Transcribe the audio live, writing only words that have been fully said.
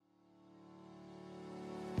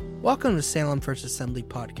Welcome to Salem First Assembly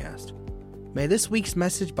Podcast. May this week's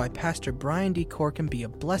message by Pastor Brian D. Corkin be a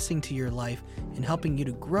blessing to your life in helping you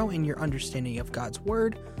to grow in your understanding of God's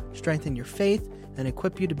Word, strengthen your faith, and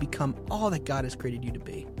equip you to become all that God has created you to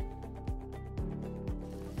be.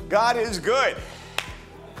 God is good.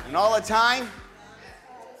 And all the time,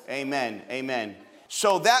 amen, amen.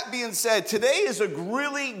 So that being said, today is a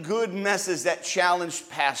really good message that challenged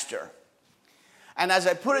Pastor. And as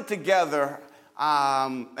I put it together,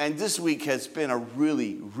 and this week has been a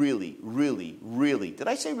really, did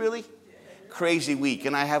I say really? Crazy week.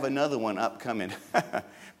 And I have another one upcoming.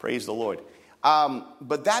 Praise the Lord.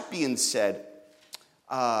 But that being said,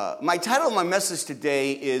 my title of my message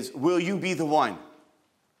today is, Will You Be the One?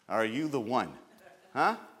 Are you the one?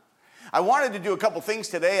 Huh? I wanted to do a couple things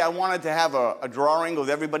today. I wanted to have a drawing with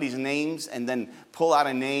everybody's names and then pull out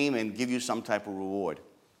a name and give you some type of reward.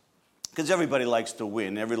 Because everybody likes to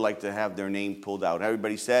win. Everybody likes to have their name pulled out.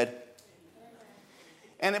 Everybody said?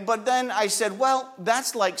 But then I said, well,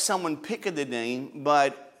 that's like someone picking the name.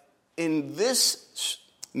 But in this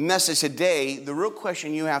message today, the real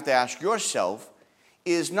question you have to ask yourself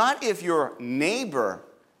is not if your neighbor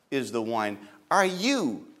is the one. Are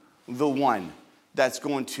you the one that's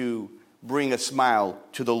going to bring a smile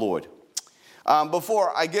to the Lord?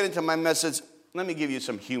 Before I get into my message, let me give you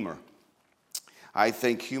some humor. I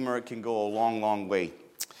think humor can go a long way.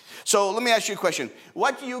 So let me ask you a question.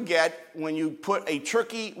 What do you get when you put a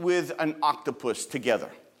turkey with an octopus together?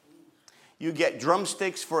 You get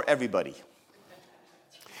drumsticks for everybody.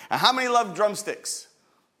 Now, how many love drumsticks?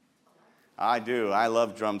 I do. I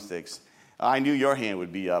love drumsticks. I knew your hand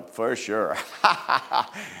would be up for sure.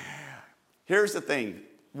 Here's the thing.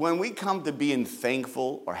 When we come to being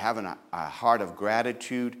thankful or having a heart of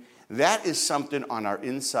gratitude, that is something on our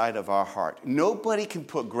inside of our heart. Nobody can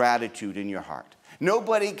put gratitude in your heart.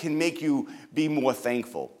 Nobody can make you be more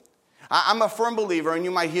thankful. I'm a firm believer, and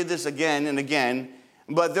you might hear this again and again,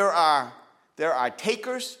 but there are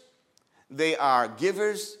takers, they are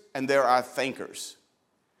givers, and there are thankers.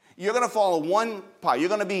 You're going to follow one part. You're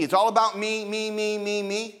going to be, it's all about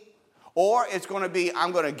me. Or it's going to be,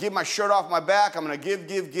 I'm going to give my shirt off my back. I'm going to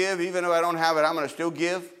give. Even though I don't have it, I'm going to still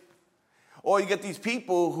give. Or you get these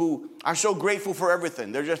people who are so grateful for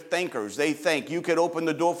everything. They're just thankers. They thank. You could open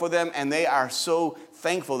the door for them, and they are so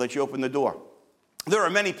thankful that you open the door. There are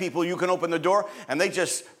many people you can open the door, and they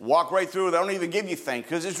just walk right through. They don't even give you thanks,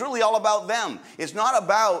 because it's really all about them. It's not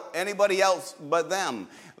about anybody else but them.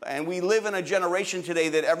 And we live in a generation today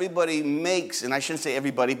that everybody makes, and I shouldn't say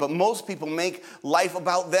everybody, but most people make life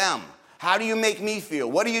about them. How do you make me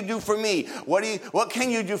feel? What do you do for me? What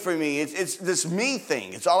can you do for me? It's this me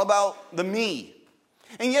thing. It's all about the me.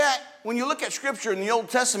 And yet, when you look at Scripture in the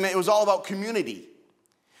Old Testament, it was all about community.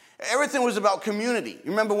 Everything was about community.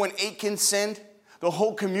 You remember when Achan sinned? The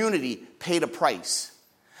whole community paid a price.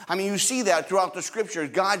 I mean, you see that throughout the Scripture.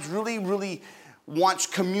 God really wants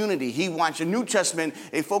community. He wants a New Testament,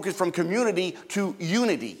 a focus from community to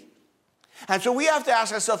unity. And so we have to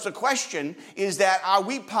ask ourselves a question, is that are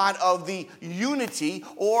we part of the unity,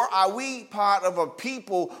 or are we part of a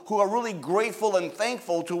people who are really grateful and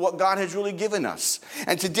thankful to what God has really given us?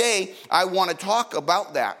 And today I want to talk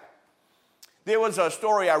about that. There was a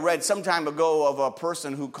story I read some time ago of a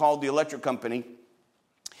person who called the electric company,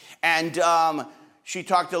 and she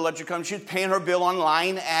talked to the electric company. She was paying her bill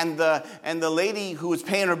online, and the lady who was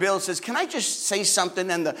paying her bill says, "Can I just say something?"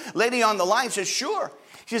 And the lady on the line says, "Sure."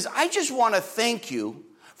 She says, "I just want to thank you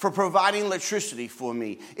for providing electricity for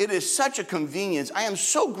me. It is such a convenience. I am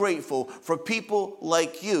so grateful for people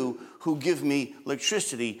like you who give me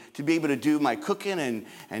electricity to be able to do my cooking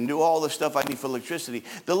and do all the stuff I need for electricity."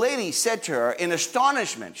 The lady said to her in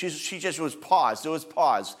astonishment, she just was paused. There was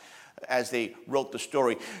pause as they wrote the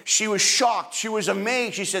story. She was shocked. She was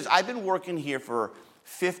amazed. She says, "I've been working here for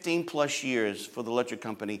 15 plus years for the electric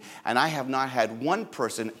company, and I have not had one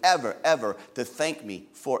person ever to thank me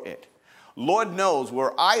for it. Lord knows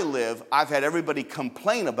where I live, I've had everybody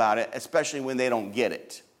complain about it, especially when they don't get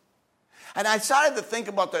it." And I started to think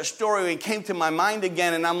about that story, and it came to my mind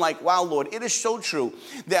again, and I'm like, wow, Lord, it is so true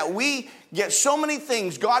that we get so many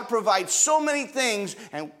things, God provides so many things,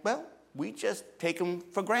 and, well, we just take them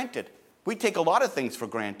for granted. We take a lot of things for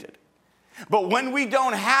granted. But when we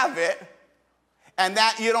don't have it, and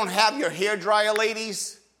that you don't have your hairdryer,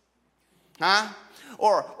 ladies, huh?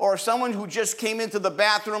 Or someone who just came into the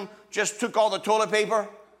bathroom, just took all the toilet paper,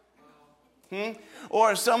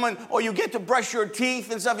 or you get to brush your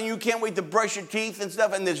teeth and stuff, and you can't wait to brush your teeth and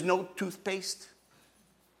stuff, and there's no toothpaste.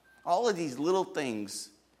 All of these little things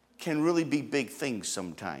can really be big things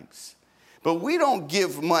sometimes. But we don't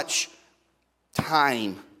give much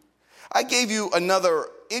time. I gave you another,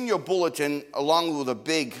 in your bulletin, along with a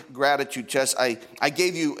big gratitude test, I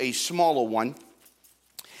gave you a smaller one.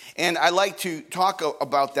 And I'd like to talk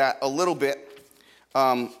about that a little bit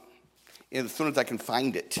as soon as I can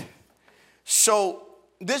find it. So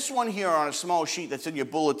this one here on a small sheet that's in your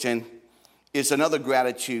bulletin is another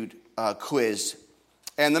gratitude quiz.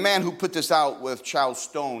 And the man who put this out with Charles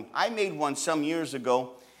Stone, I made one some years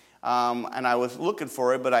ago, and I was looking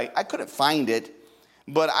for it, but I couldn't find it.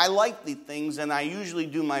 But I like the things, and I usually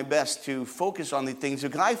do my best to focus on the things,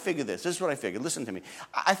 because I figure this is what I figured. Listen to me.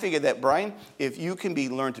 I figured that, Brian, if you can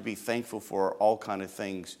learn to be thankful for all kind of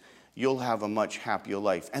things, you'll have a much happier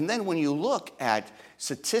life. And then when you look at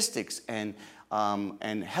statistics and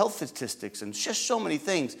health statistics and just so many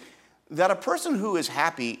things, that a person who is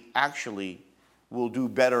happy actually will do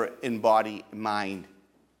better in body, mind,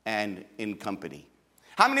 and in company.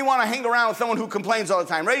 How many want to hang around with someone who complains all the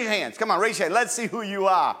time? Raise your hands. Come on, raise your hand. Let's see who you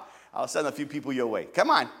are. I'll send a few people your way. Come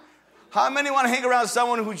on. How many want to hang around with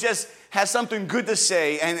someone who just has something good to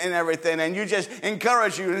say and everything, and you just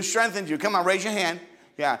encourage you and strengthen you? Come on, raise your hand.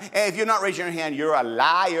 Yeah. And if you're not raising your hand, you're a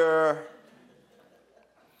liar.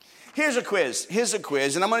 Here's a quiz,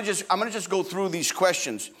 and I'm gonna just go through these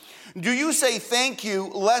questions. Do you say thank you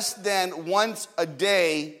less than once a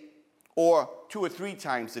day or 2 or 3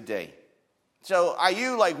 times a day? So are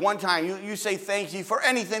you like one time, you say thank you for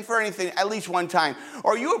anything, at least one time?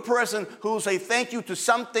 Or are you a person who will say thank you to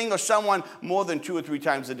something or someone more than 2 or 3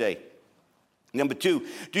 times a day? Number 2,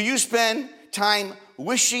 do you spend time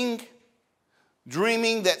wishing,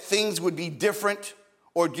 dreaming that things would be different?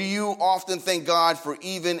 Or do you often thank God for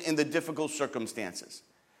even in the difficult circumstances?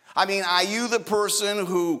 I mean, are you the person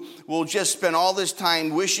who will just spend all this time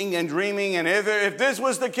wishing and dreaming, and if this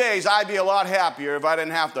was the case, I'd be a lot happier if I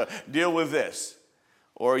didn't have to deal with this?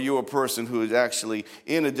 Or are you a person who is actually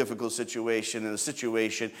in a difficult situation,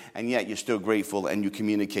 and yet you're still grateful and you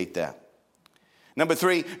communicate that? Number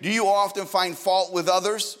 3, do you often find fault with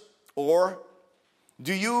others? Or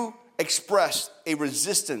do you express a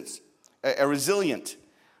resilient,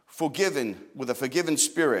 with a forgiven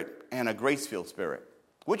spirit and a grace-filled spirit?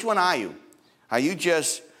 Which one are you? Are you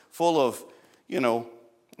just full of, you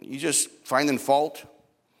just finding fault?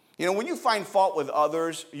 When you find fault with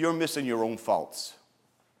others, you're missing your own faults.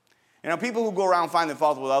 People who go around finding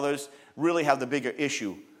fault with others really have the bigger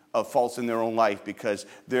issue of faults in their own life, because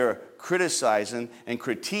they're criticizing and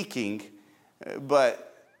critiquing,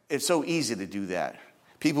 but it's so easy to do that.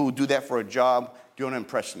 People who do that for a job don't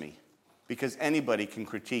impress me, because anybody can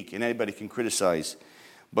critique and anybody can criticize.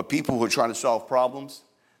 But people who are trying to solve problems,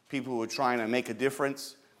 people who are trying to make a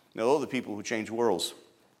difference, those are the people who change worlds.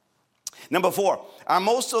 Number 4, are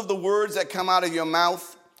most of the words that come out of your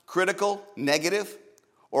mouth critical, negative,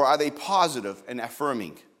 or are they positive and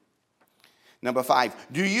affirming? Number 5,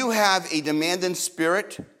 do you have a demanding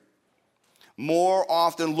spirit, more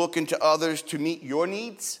often looking to others to meet your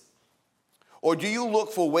needs? Or do you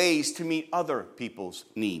look for ways to meet other people's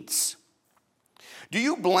needs? Do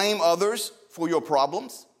you blame others for your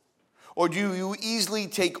problems? Or do you easily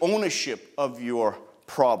take ownership of your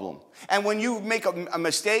problem? And when you make a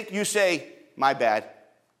mistake, you say, my bad,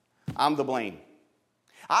 I'm the blame.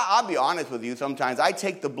 I'll be honest with you, sometimes I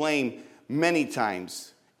take the blame many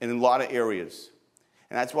times in a lot of areas.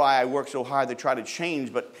 And that's why I work so hard to try to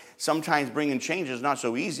change, but sometimes bringing change is not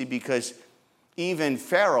so easy, because even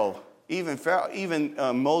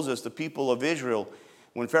Moses, the people of Israel,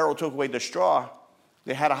 when Pharaoh took away the straw,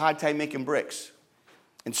 they had a hard time making bricks.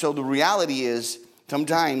 And so the reality is,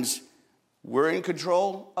 sometimes we're in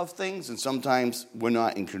control of things, and sometimes we're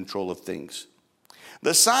not in control of things.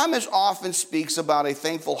 The psalmist often speaks about a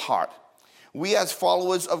thankful heart. We as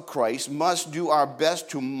followers of Christ must do our best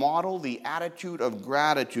to model the attitude of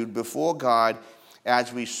gratitude before God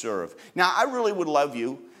as we serve. Now, I really would love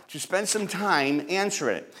you to spend some time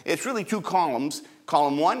answering it. It's really 2 columns,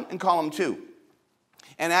 column 1 and column 2.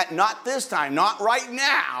 And not this time, not right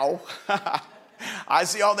now. I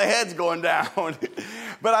see all the heads going down.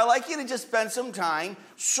 But I'd like you to just spend some time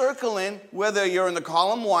circling whether you're in the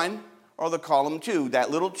column 1 or the column 2.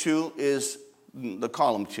 That little 2 is the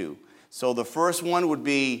column 2. So the first one would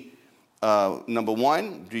be number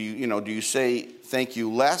 1. Do you say thank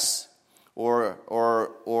you less,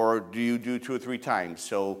 or do you do 2 or 3 times?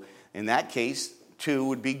 So in that case, 2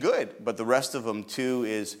 would be good, but the rest of them, 2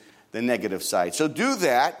 is the negative side. So do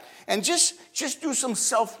that, and just do some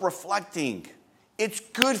self-reflecting. It's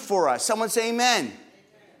good for us. Someone say amen.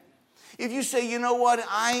 If you say, you know what,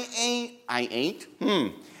 I'm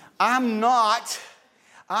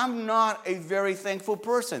not a very thankful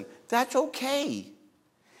person. That's okay.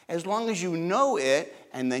 As long as you know it,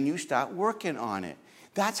 and then you start working on it.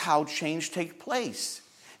 That's how change takes place.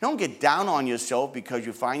 Don't get down on yourself because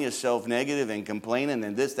you find yourself negative and complaining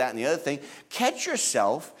and this, that, and the other thing. Catch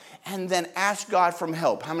yourself and then ask God for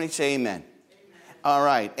help. How many say amen? All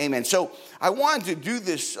right, amen. So I wanted to do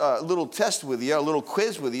this little test with you, a little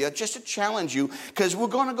quiz with you, just to challenge you, because we're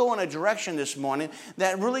going to go in a direction this morning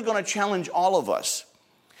that really going to challenge all of us.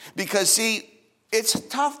 Because, see, it's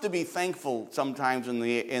tough to be thankful sometimes in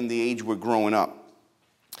the age we're growing up.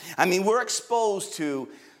 I mean, we're exposed to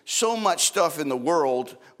so much stuff in the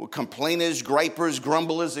world with complainers, gripers,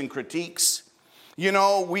 grumblers, and critiques. You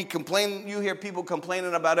know, we complain, you hear people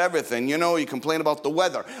complaining about everything. You know, you complain about the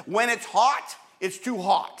weather. When it's hot, it's too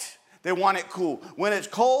hot. They want it cool. When it's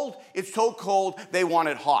cold, it's so cold, they want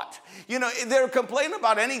it hot. You know, they're complaining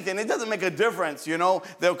about anything. It doesn't make a difference, you know.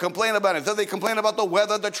 They'll complain about it. So they complain about the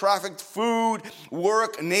weather, the traffic, food,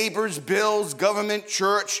 work, neighbors, bills, government,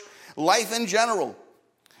 church, life in general.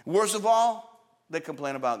 Worst of all, they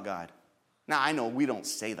complain about God. Now, I know we don't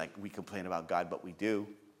say like we complain about God, but we do.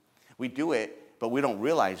 We do it, but we don't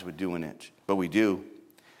realize we're doing it, but we do.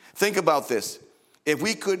 Think about this. If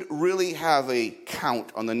we could really have a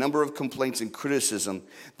count on the number of complaints and criticism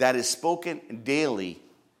that is spoken daily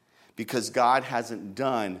because God hasn't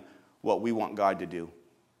done what we want God to do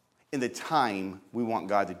in the time we want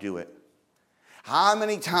God to do it. How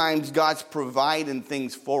many times God's providing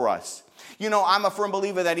things for us? You know, I'm a firm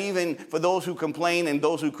believer that even for those who complain and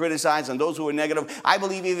those who criticize and those who are negative, I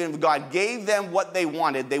believe even if God gave them what they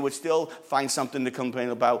wanted, they would still find something to complain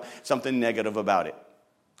about, something negative about it.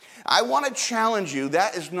 I want to challenge you,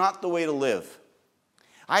 that is not the way to live.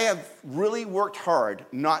 I have really worked hard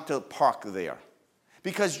not to park there.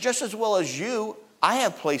 Because just as well as you, I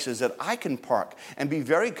have places that I can park and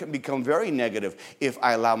become very negative if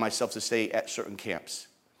I allow myself to stay at certain camps.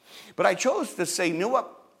 But I chose to say, you know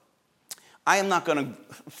what? I am not going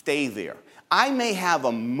to stay there. I may have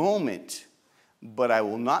a moment, but I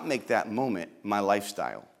will not make that moment my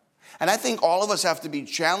lifestyle. And I think all of us have to be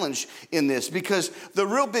challenged in this, because the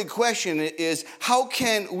real big question is, how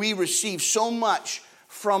can we receive so much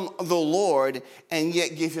from the Lord and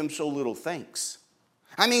yet give him so little thanks?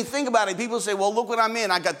 I mean, think about it. People say, well, look what I'm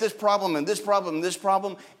in. I got this problem and this problem and this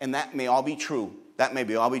problem. And that may all be true. That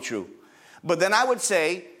may all be true. But then I would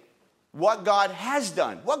say what God has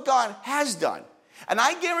done. What God has done. And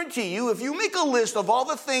I guarantee you, if you make a list of all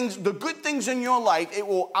the things, the good things in your life, it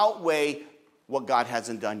will outweigh what God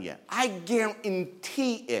hasn't done yet. I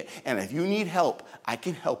guarantee it. And if you need help, I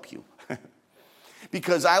can help you.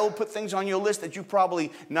 Because I will put things on your list that you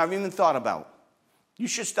probably never even thought about. You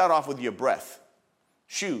should start off with your breath,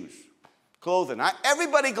 shoes, clothing.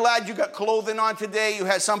 Everybody glad you got clothing on today? You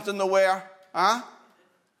had something to wear? Huh?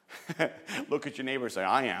 Look at your neighbor and say,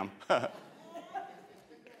 I am.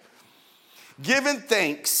 Giving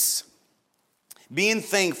thanks, being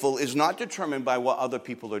thankful is not determined by what other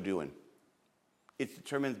people are doing. It's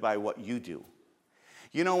determined by what you do.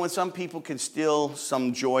 You know, when some people can steal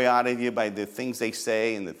some joy out of you by the things they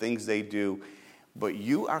say and the things they do, but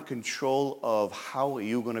you are in control of how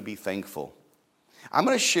you're going to be thankful. I'm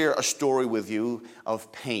going to share a story with you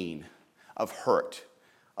of pain, of hurt,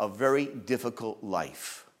 of very difficult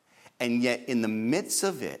life. And yet in the midst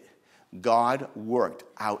of it, God worked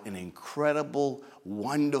out an incredible,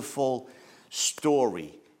 wonderful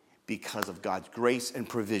story because of God's grace and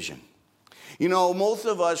provision. You know, most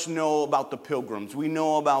of us know about the Pilgrims. We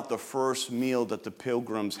know about the first meal that the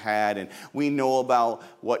Pilgrims had, and we know about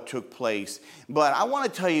what took place. But I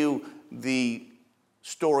want to tell you the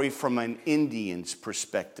story from an Indian's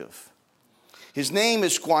perspective. His name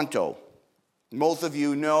is Squanto. Most of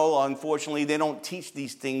you know, unfortunately, they don't teach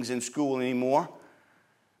these things in school anymore.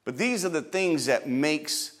 But these are the things that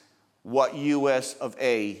makes what U.S. of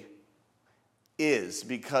A. is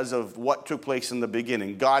because of what took place in the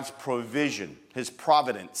beginning. God's provision, his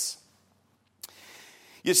providence.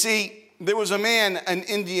 You see, there was a man, an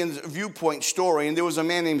Indian's viewpoint story, and there was a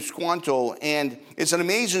man named Squanto, and it's an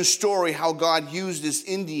amazing story how God used this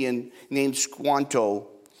Indian named Squanto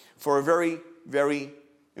for a very, very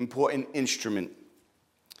important instrument.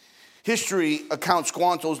 History accounts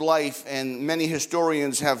Squanto's life, and many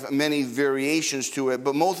historians have many variations to it,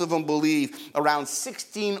 but most of them believe around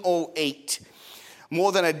 1608,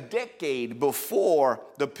 more than a decade before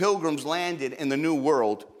the Pilgrims landed in the New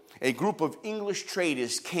World, a group of English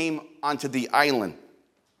traders came onto the island.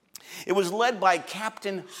 It was led by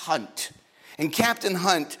Captain Hunt, and Captain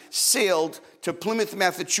Hunt sailed to Plymouth,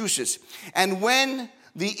 Massachusetts. And when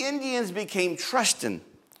the Indians became trusting,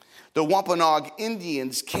 the Wampanoag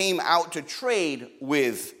Indians came out to trade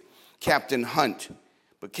with Captain Hunt.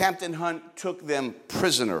 But Captain Hunt took them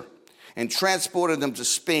prisoner and transported them to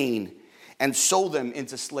Spain. and sold them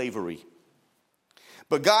into slavery.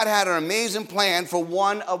 But God had an amazing plan for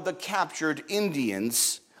one of the captured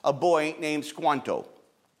Indians, a boy named Squanto.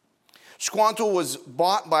 Squanto was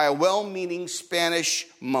bought by a well-meaning Spanish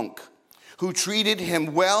monk who treated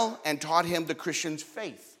him well and taught him the Christian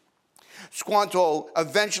faith. Squanto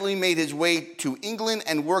eventually made his way to England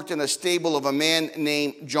and worked in a stable of a man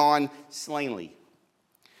named John Slaney.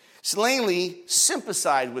 Slaney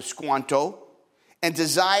sympathized with Squanto and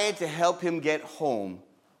desired to help him get home.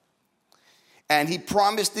 And he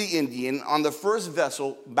promised the Indian on the first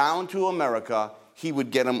vessel bound to America, he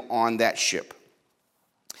would get him on that ship.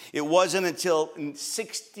 It wasn't until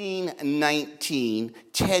 1619,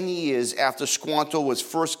 10 years after Squanto was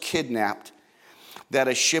first kidnapped, that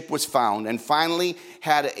a ship was found and finally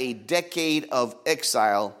had a decade of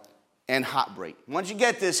exile and heartbreak. Once you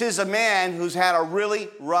get this, here's a man who's had a really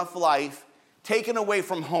rough life, taken away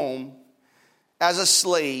from home as a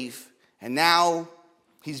slave, and now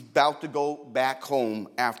he's about to go back home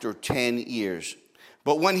after 10 years.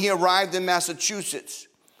 But when he arrived in Massachusetts,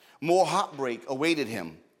 more heartbreak awaited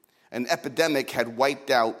him. An epidemic had wiped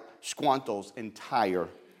out Squanto's entire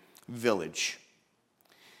village.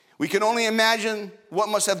 We can only imagine what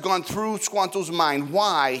must have gone through Squanto's mind.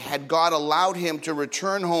 Why had God allowed him to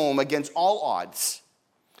return home against all odds,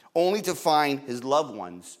 only to find his loved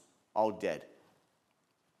ones all dead?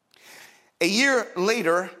 A year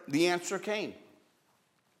later, the answer came.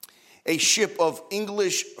 A ship of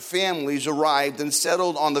English families arrived and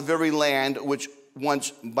settled on the very land which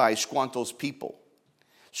once by Squanto's people.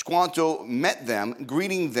 Squanto met them,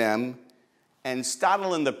 greeting them, and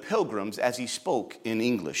startling the pilgrims as he spoke in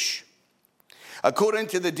English. According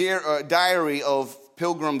to the diary of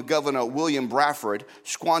Pilgrim Governor William Bradford,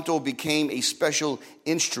 Squanto became a special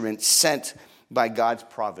instrument sent by God's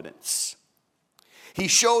providence. He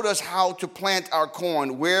showed us how to plant our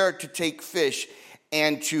corn, where to take fish,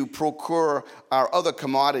 and to procure our other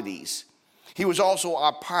commodities. He was also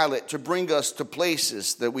our pilot to bring us to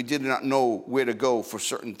places that we did not know where to go for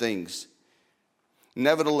certain things.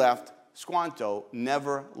 Nevertheless, Squanto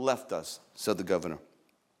never left us, said the governor.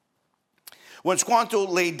 When Squanto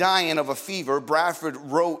lay dying of a fever, Bradford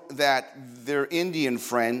wrote that their Indian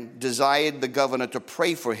friend desired the governor to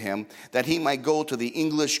pray for him that he might go to the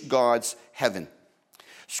English God's heaven.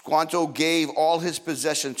 Squanto gave all his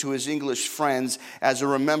possessions to his English friends as a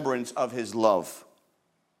remembrance of his love.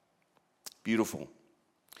 Beautiful.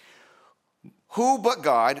 Who but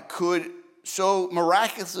God could so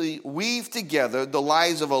miraculously weave together the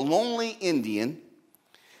lives of a lonely Indian,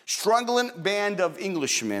 struggling band of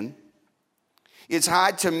Englishmen? It's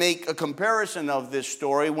hard to make a comparison of this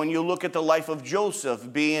story when you look at the life of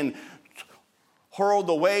Joseph being hurled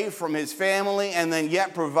away from his family and then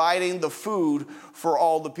yet providing the food for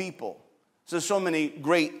all the people. There's so many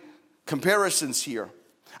great comparisons here.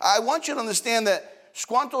 I want you to understand that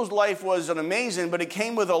Squanto's life was amazing, but it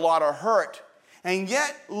came with a lot of hurt. And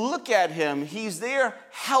yet, look at him. He's there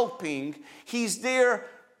helping. He's there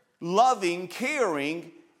loving,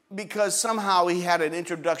 caring, because somehow he had an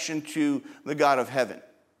introduction to the God of heaven.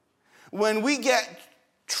 When we get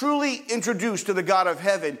truly introduced to the God of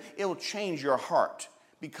heaven, it will change your heart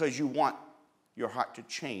because you want your heart to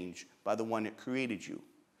change by the one that created you.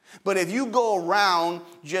 But if you go around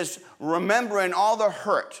just remembering all the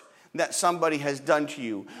hurt that somebody has done to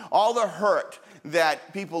you, all the hurt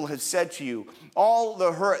that people have said to you, all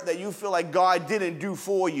the hurt that you feel like God didn't do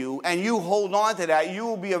for you, and you hold on to that, you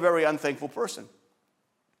will be a very unthankful person.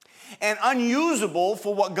 And unusable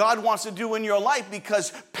for what God wants to do in your life,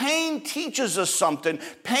 because pain teaches us something.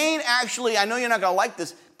 Pain actually, I know you're not going to like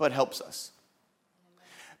this, but helps us.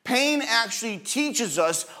 Pain actually teaches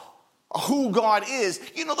us who God is.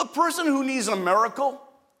 You know, the person who needs a miracle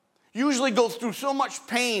usually goes through so much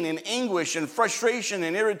pain and anguish and frustration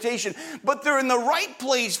and irritation, but they're in the right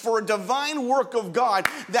place for a divine work of God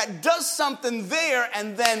that does something there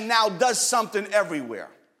and then now does something everywhere.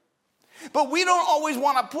 But we don't always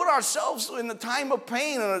want to put ourselves in a time of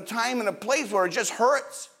pain and a time and a place where it just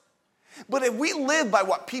hurts. But if we live by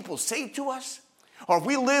what people say to us, or if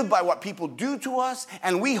we live by what people do to us,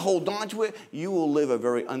 and we hold on to it, you will live a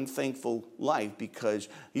very unthankful life, because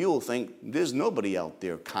you will think there's nobody out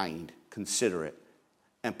there kind, considerate,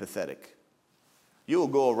 empathetic. You will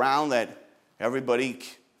go around that everybody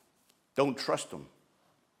don't trust them.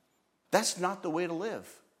 That's not the way to live.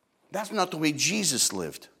 That's not the way Jesus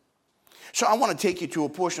lived. So I want to take you to a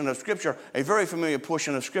portion of Scripture, a very familiar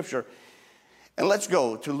portion of Scripture. And let's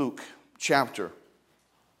go to Luke chapter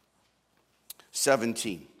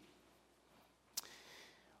 17.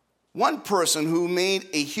 One person who made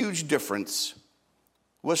a huge difference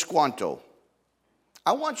was Squanto.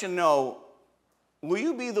 I want you to know Will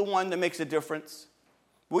you be the one that makes a difference?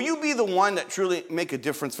 Will you be the one that truly make a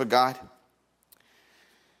difference for God?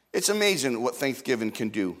 It's amazing what thanksgiving can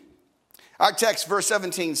do. Our text, verse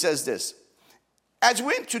 17, says this. As we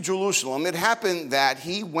went to Jerusalem, it happened that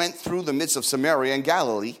he went through the midst of Samaria and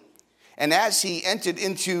Galilee. And as he entered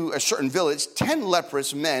into a certain village, 10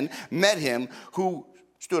 leprous men met him who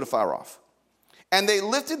stood afar off. And they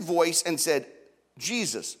lifted voice and said,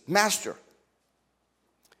 Jesus, Master,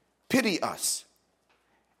 pity us.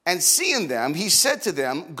 And seeing them, he said to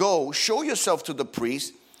them, go, show yourself to the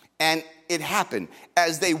priest. And it happened,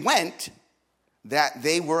 as they went, that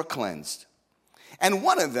they were cleansed. And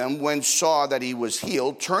one of them, when saw that he was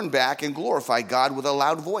healed, turned back and glorified God with a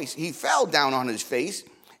loud voice. He fell down on his face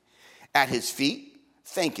at his feet,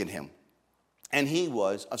 thanking him. And he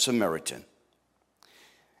was a Samaritan.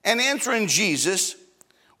 And answering Jesus,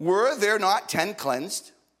 were there not 10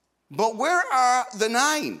 cleansed? But where are the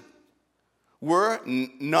 9? Were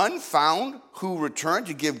none found who returned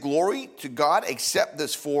to give glory to God except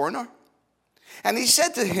this foreigner? And he said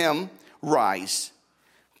to him, rise,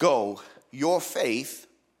 go, your faith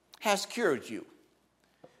has cured you.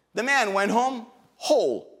 The man went home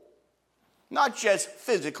whole, not just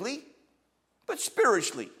physically, but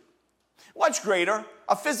spiritually. What's greater,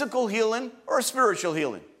 a physical healing or a spiritual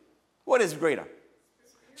healing? What is greater?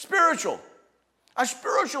 Spiritual. A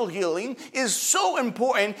spiritual healing is so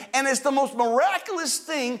important, and it's the most miraculous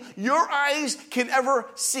thing your eyes can ever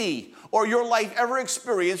see or your life ever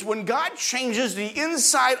experience. When God changes the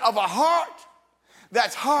inside of a heart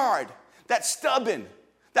that's hard, that's stubborn,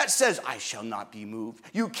 that says, I shall not be moved.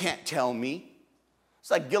 You can't tell me.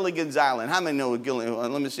 It's like Gilligan's Island. How many know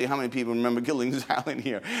Gilligan? Let me see how many people remember Gilligan's Island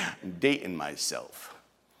here. I'm dating myself.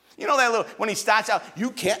 You know that little, when he starts out,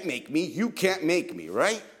 you can't make me,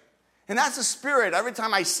 right? And that's the spirit. Every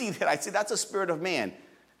time I see that, I say, that's a spirit of man.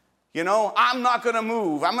 You know, I'm not going to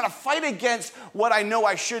move. I'm going to fight against what I know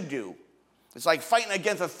I should do. It's like fighting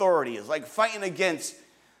against authority. It's like fighting against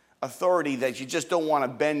authority that you just don't want to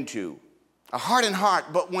bend to. A hardened heart.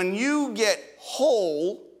 But when you get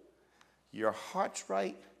whole, your heart's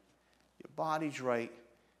right, your body's right,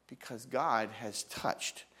 because God has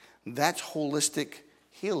touched. That's holistic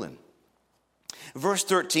healing. Verse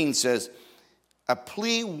 13 says, a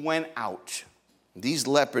plea went out. These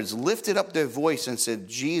lepers lifted up their voice and said,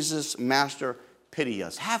 Jesus, Master, pity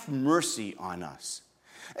us. Have mercy on us.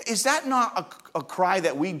 Is that not a cry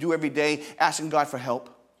that we do every day, asking God for help?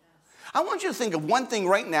 I want you to think of one thing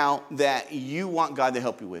right now that you want God to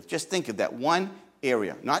help you with. Just think of that one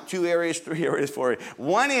area. Not 2 areas, 3 areas, 4 areas.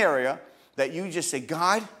 One area that you just say,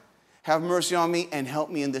 God, have mercy on me and help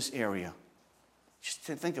me in this area. Just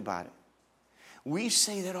think about it. We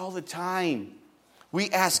say that all the time. We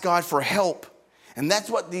ask God for help. And that's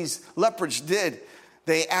what these lepers did.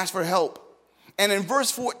 They asked for help. And in verse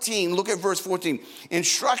 14, look at verse 14.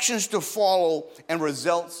 Instructions to follow and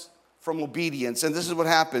results from obedience. And this is what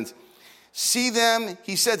happens. See them,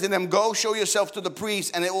 he said to them, go show yourself to the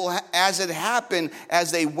priest. And it will, as it happened,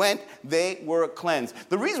 as they went, they were cleansed.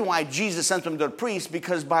 The reason why Jesus sent them to the priest,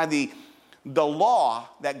 because by the law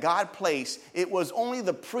that God placed, it was only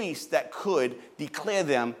the priest that could declare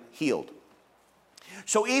them healed.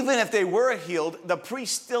 So even if they were healed, the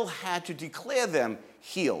priest still had to declare them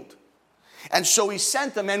healed. And so he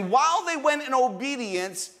sent them. And while they went in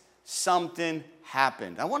obedience, something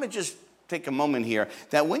happened. I want to just take a moment here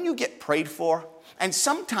that when you get prayed for, and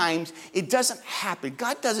sometimes it doesn't happen.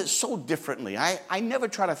 God does it so differently. I never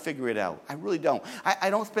try to figure it out. I really don't. I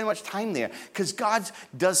don't spend much time there because God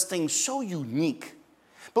does things so unique.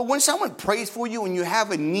 But when someone prays for you and you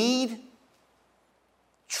have a need,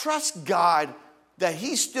 trust God that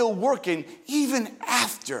he's still working even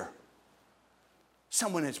after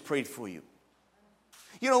someone has prayed for you.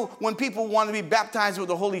 You know, when people want to be baptized with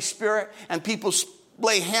the Holy Spirit and people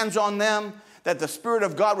lay hands on them, that the Spirit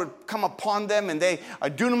of God would come upon them and a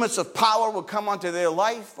dunamis of power would come onto their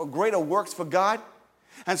life for greater works for God.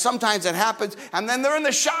 And sometimes it happens, and then they're in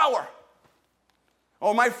the shower.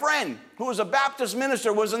 Or my friend, who was a Baptist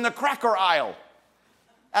minister, was in the cracker aisle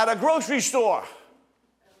at a grocery store.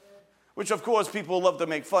 Which, of course, people love to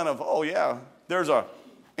make fun of. Oh, yeah,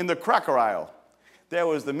 in the cracker aisle, there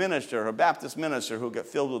was the minister, a Baptist minister, who got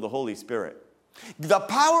filled with the Holy Spirit. The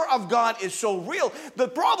power of God is so real. The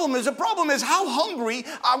problem is how hungry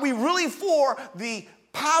are we really for the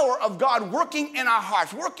power of God working in our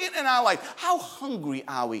hearts, working in our life? How hungry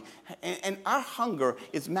are we? And our hunger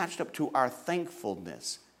is matched up to our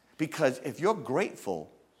thankfulness. Because if you're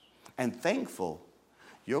grateful and thankful,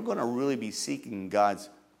 you're going to really be seeking God's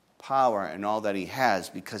power and all that he has,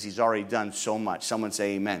 because he's already done so much. Someone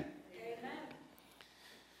say amen. Amen.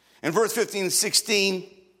 In verse 15 and 16,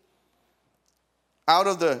 out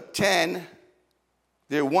of the 10,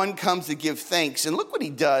 there one comes to give thanks. And look what he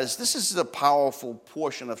does. This is a powerful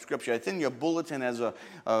portion of Scripture. It's in your bulletin as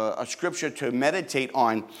a Scripture to meditate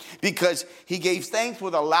on, because he gave thanks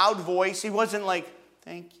with a loud voice. He wasn't like,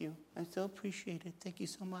 thank you. I so appreciate it. Thank you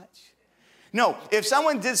so much. No, if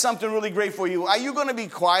someone did something really great for you, are you going to be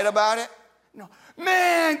quiet about it? No.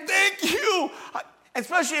 Man, thank you.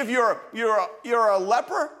 Especially if you're a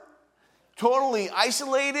leper, totally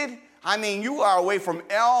isolated. I mean, you are away from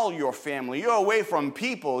all your family. You're away from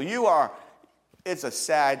people. It's a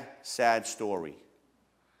sad, sad story.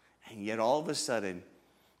 And yet all of a sudden,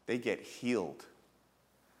 they get healed.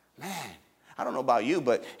 Man, I don't know about you,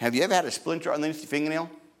 but have you ever had a splinter underneath your fingernail?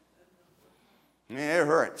 Yeah, it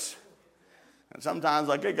hurts. And sometimes,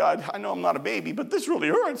 like, hey, God, I know I'm not a baby, but this really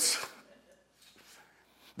hurts.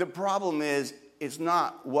 The problem is, it's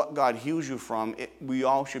not what God heals you from. We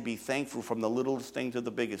all should be thankful from the littlest thing to the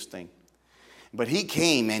biggest thing. But he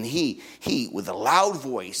came and he with a loud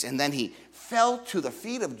voice, and then he fell to the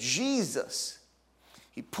feet of Jesus.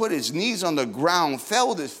 He put his knees on the ground, fell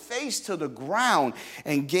with his face to the ground,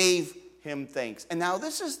 and gave him thanks. And now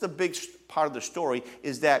this is the big part of the story,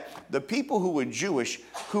 is that the people who were Jewish,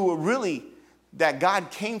 who were really, that God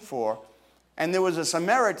came for, and there was a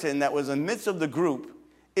Samaritan that was in the midst of the group.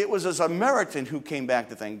 It was a Samaritan who came back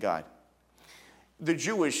to thank God. The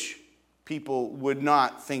Jewish people would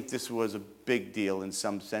not think this was a big deal in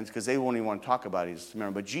some sense, because they won't even want to talk about it as a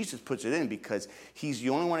Samaritan. But Jesus puts it in because he's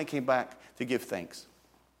the only one that came back to give thanks.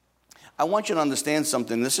 I want you to understand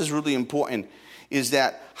something. This is really important, is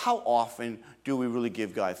that how often do we really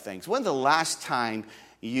give God thanks? When's the last time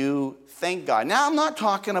you thank God? Now, I'm not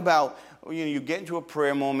talking about, you get into a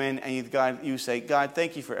prayer moment and you say, God,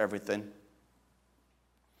 thank you for everything.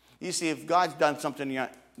 You see, if God's done something,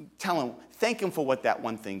 tell him, thank him for what that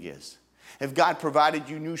one thing is. If God provided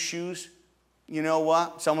you new shoes, you know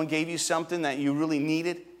what? Someone gave you something that you really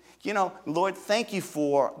needed. Lord, thank you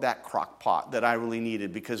for that crock pot that I really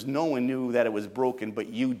needed, because no one knew that it was broken, but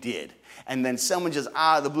you did. And then someone just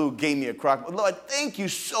out of the blue gave me a crock pot. Lord, thank you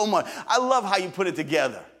so much. I love how you put it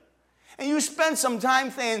together. And you spend some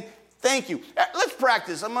time saying, thank you. Let's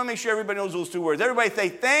practice. I'm going to make sure everybody knows those two words. Everybody say,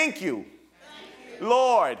 thank you. Thank you.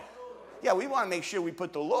 Lord. Yeah, we want to make sure we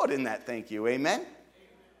put the Lord in that thank you. Amen?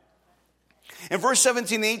 In verse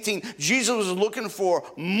 17 and 18, Jesus was looking for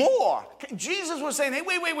more. Jesus was saying, hey,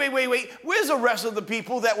 wait. Where's the rest of the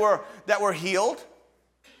people that were healed?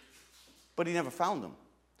 But he never found them.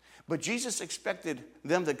 But Jesus expected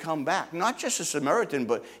them to come back. Not just a Samaritan,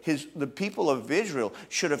 but the people of Israel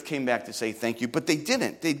should have came back to say thank you. But they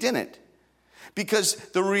didn't. They didn't. Because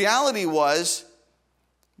the reality was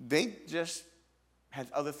they just had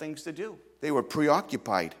other things to do. They were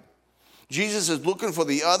preoccupied. Jesus is looking for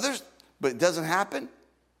the others, but it doesn't happen.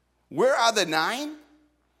 Where are the 9?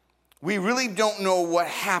 We really don't know what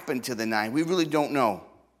happened to the 9. We really don't know.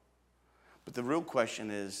 But the real question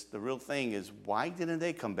is, the real thing is, why didn't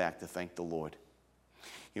they come back to thank the Lord?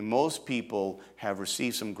 Most people have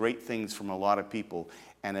received some great things from a lot of people.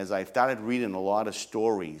 And as I started reading a lot of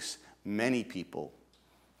stories, many people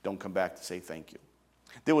don't come back to say thank you.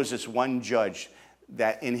 There was this one judge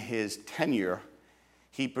that in his tenure,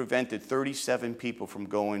 he prevented 37 people from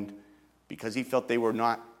going, because he felt they were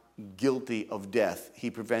not guilty of death. He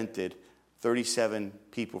prevented 37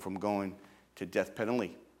 people from going to death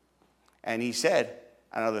penalty. And he said,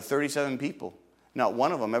 out of the 37 people, not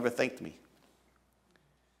one of them ever thanked me.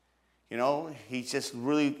 He just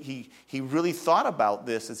really, he really thought about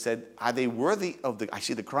this and said, are they worthy of I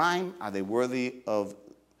see the crime, are they worthy of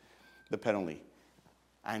the penalty?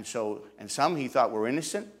 And some he thought were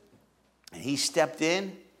innocent, and he stepped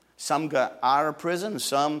in. Some got out of prison,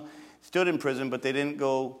 some stood in prison, but they didn't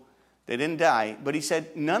die. But he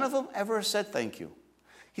said, none of them ever said thank you.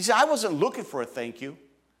 He said, I wasn't looking for a thank you,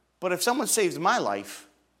 but if someone saves my life,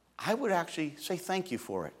 I would actually say thank you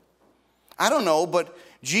for it. I don't know, but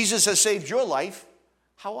Jesus has saved your life.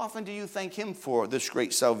 How often do you thank him for this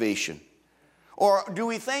great salvation? Or do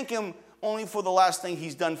we thank him only for the last thing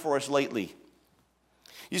he's done for us lately?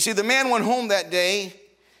 You see, the man went home that day,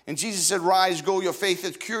 and Jesus said, rise, go, your faith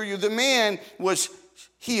has cured you. The man was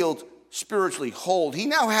healed spiritually, whole. He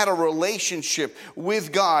now had a relationship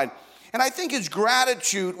with God. And I think his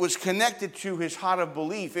gratitude was connected to his heart of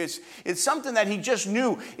belief. It's something that he just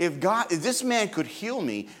knew. If this man could heal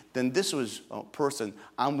me, then this was a person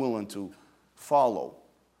I'm willing to follow.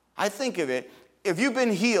 I think of it, if you've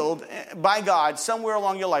been healed by God somewhere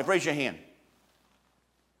along your life, raise your hand.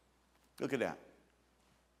 Look at that.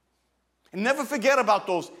 And never forget about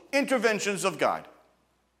those interventions of God.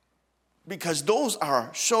 because those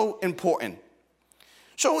are so important.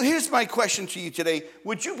 So here's my question to you today.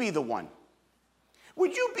 Would you be the one?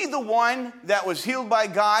 Would you be the one that was healed by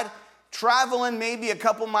God, traveling maybe a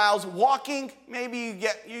couple miles, walking, maybe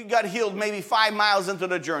you got healed maybe 5 miles into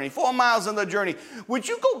the journey, 4 miles into the journey. Would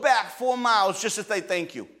you go back 4 miles just to say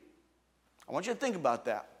thank you? I want you to think about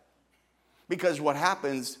that. Because what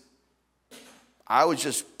happens, I was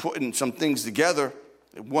just putting some things together,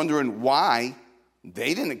 wondering why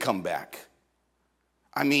they didn't come back.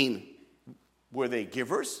 I mean, were they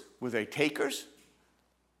givers? Were they takers?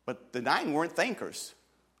 But the 9 weren't thankers.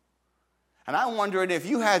 And I'm wondering if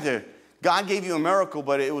you had to, God gave you a miracle,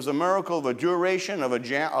 but it was a miracle of a duration, of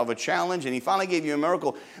a challenge, and he finally gave you a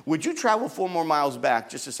miracle. Would you travel 4 more miles back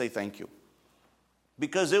just to say thank you?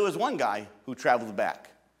 Because there was one guy who traveled back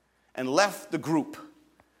and left the group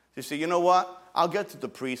to say, you know what? I'll get to the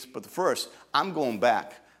priest, but first, I'm going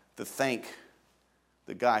back to thank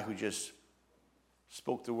the guy who just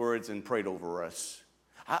spoke the words and prayed over us.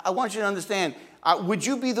 I want you to understand, would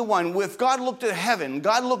you be the one, if God looked at heaven,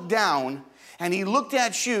 God looked down, and he looked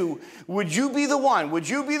at you, would you be the one? Would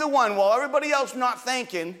you be the one while everybody else not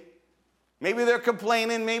thanking? Maybe they're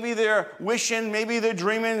complaining, maybe they're wishing, maybe they're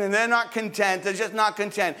dreaming, and they're not content. They're just not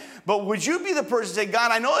content. But would you be the person to say,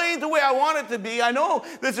 God, I know it ain't the way I want it to be. I know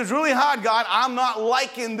this is really hard, God. I'm not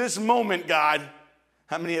liking this moment, God.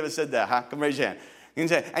 How many of us said that, huh? Come raise your hand.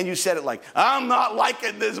 And you said it like, I'm not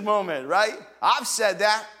liking this moment, right? I've said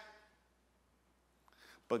that.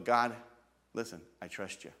 But God, listen, I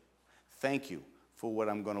trust you. Thank you for what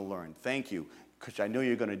I'm going to learn. Thank you, because I know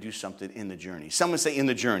you're going to do something in the journey. Someone say in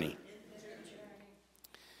the journey.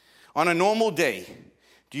 On a normal day,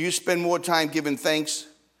 do you spend more time giving thanks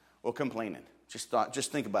or complaining? Just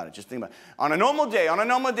think about it. Just think about it. On a normal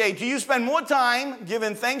day, do you spend more time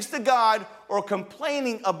giving thanks to God or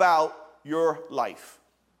complaining about your life?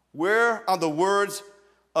 Where are the words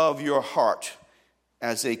of your heart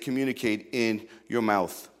as they communicate in your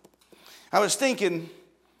mouth? I was thinking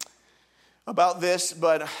about this,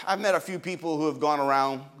 but I've met a few people who have gone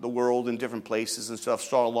around the world in different places and stuff,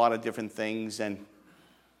 saw a lot of different things. And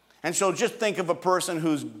so just think of a person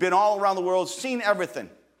who's been all around the world, seen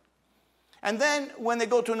everything. And then when they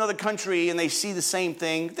go to another country and they see the same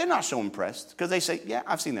thing, they're not so impressed because they say, yeah,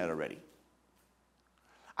 I've seen that already.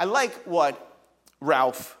 I like what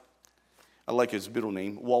Ralph, I like his middle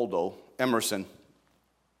name, Waldo Emerson.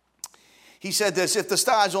 He said this: if the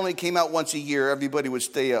stars only came out once a year, everybody would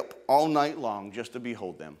stay up all night long just to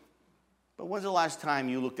behold them. But when's the last time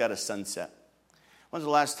you looked at a sunset? When's the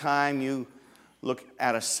last time you looked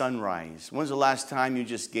at a sunrise? When's the last time you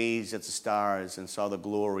just gazed at the stars and saw the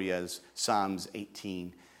glory, as Psalms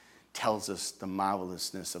 18 tells us, the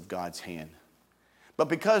marvelousness of God's hand? But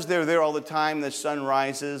because they're there all the time, the sun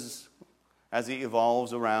rises. As it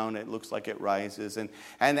evolves around, it looks like it rises. And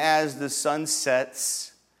as the sun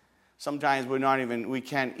sets, sometimes we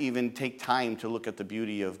can't even take time to look at the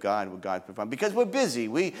beauty of God, what God provides, because we're busy.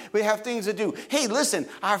 We have things to do. Hey, listen,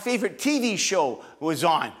 our favorite TV show was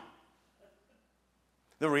on.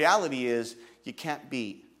 The reality is, you can't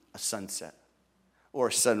beat a sunset or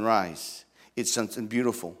a sunrise. It's something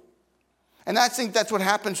beautiful. And I think that's what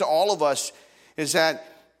happens to all of us, is that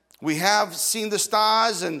we have seen the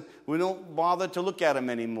stars and we don't bother to look at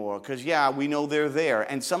them anymore because, yeah, we know they're there.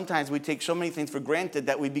 And sometimes we take so many things for granted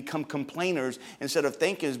that we become complainers instead of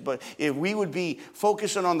thinkers. But if we would be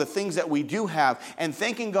focusing on the things that we do have and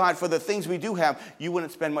thanking God for the things we do have, you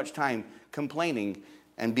wouldn't spend much time complaining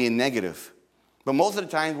and being negative. But most of the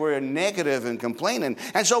time we're negative and complaining.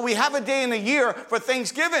 And so we have a day in the year for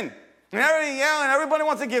Thanksgiving. And everybody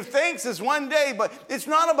wants to give thanks this one day, but it's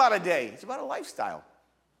not about a day. It's about a lifestyle.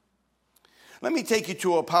 Let me take you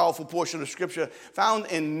to a powerful portion of Scripture found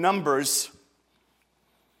in Numbers.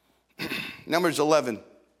 Numbers 11.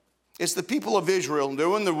 It's the people of Israel.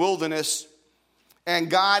 They're in the wilderness, and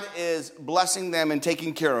God is blessing them and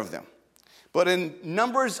taking care of them. But in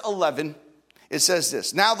Numbers 11, it says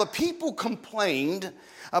this: now the people complained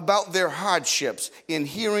about their hardships in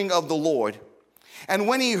hearing of the Lord, and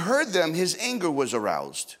when he heard them, his anger was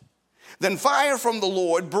aroused. Then fire from the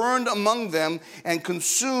Lord burned among them and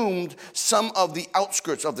consumed some of the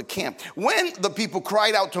outskirts of the camp. When the people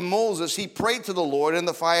cried out to Moses, he prayed to the Lord, and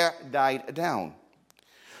the fire died down.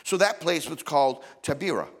 So that place was called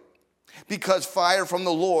Taberah, because fire from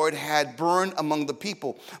the Lord had burned among the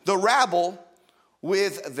people. The rabble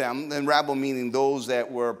with them, and rabble meaning those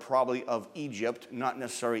that were probably of Egypt, not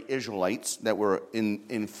necessarily Israelites that were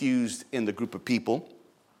infused in the group of people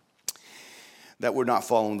that were not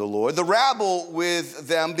following the Lord. The rabble with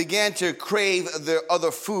them began to crave their other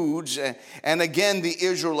foods, and again the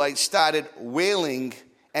Israelites started wailing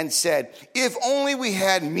and said, if only we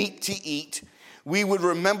had meat to eat, we would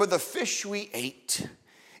remember the fish we ate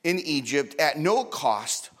in Egypt at no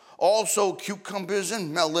cost, also cucumbers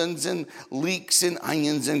and melons and leeks and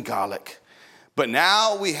onions and garlic. But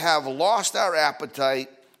now we have lost our appetite.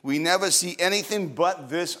 We never see anything but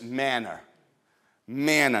this manna.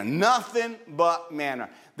 Manna, nothing but manna.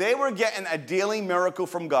 They were getting a daily miracle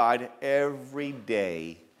from God every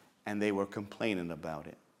day, and they were complaining about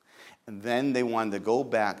it. And then they wanted to go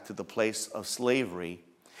back to the place of slavery,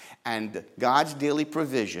 and God's daily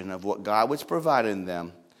provision of what God was providing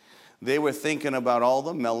them. They were thinking about all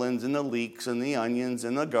the melons and the leeks and the onions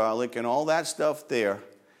and the garlic and all that stuff there.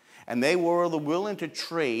 And they were willing to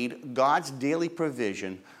trade God's daily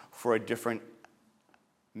provision for a different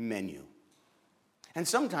menu. And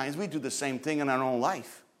sometimes we do the same thing in our own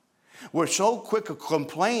life. We're so quick to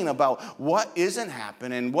complain about what isn't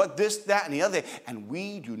happening, what this, that, and the other, and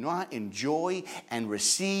we do not enjoy and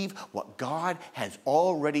receive what God has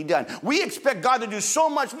already done. We expect God to do so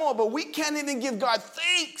much more, but we can't even give God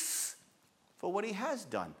thanks for what he has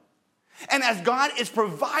done. And as God is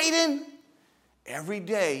providing every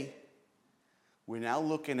day, we're now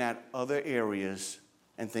looking at other areas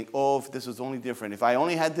and think, oh, if this was only different. If I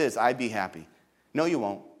only had this, I'd be happy. No, you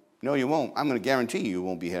won't. No, you won't. I'm going to guarantee you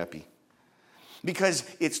won't be happy. Because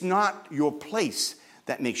it's not your place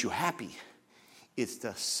that makes you happy. It's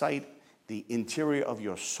the sight, the interior of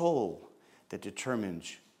your soul that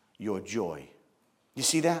determines your joy. You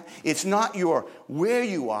see that? It's not your where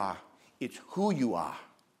you are, it's who you are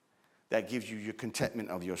that gives you your contentment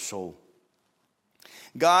of your soul.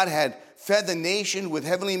 God had fed the nation with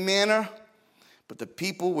heavenly manna, but the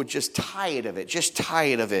people were just tired of it,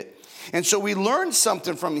 And so we learned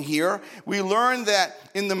something from here. We learned that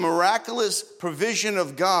in the miraculous provision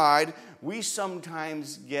of God, we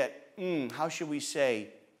sometimes get, how should we say,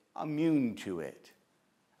 immune to it.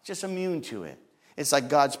 Just immune to it. It's like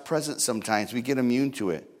God's presence sometimes. We get immune to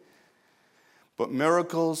it. But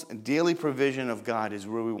miracles and daily provision of God is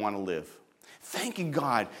where we want to live. Thanking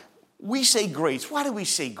God. We say grace. Why do we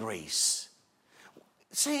say grace?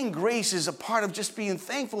 Saying grace is a part of just being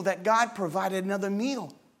thankful that God provided another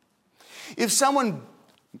meal. If someone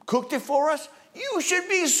cooked it for us, you should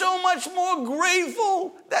be so much more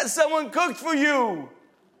grateful that someone cooked for you.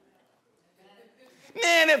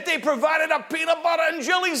 Man, if they provided a peanut butter and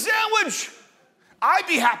jelly sandwich, I'd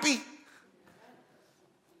be happy.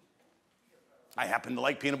 I happen to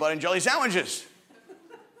like peanut butter and jelly sandwiches.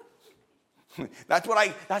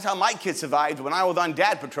 That's how my kids survived when I was on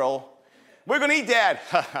dad patrol. We're going to eat, Dad.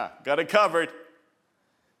 Got it covered.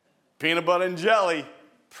 Peanut butter and jelly.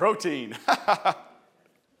 Protein.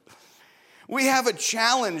 We have a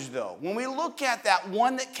challenge, though. When we look at that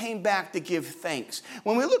one that came back to give thanks,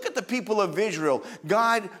 when we look at the people of Israel,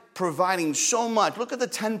 God providing so much. Look at the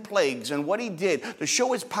 10 plagues and what he did to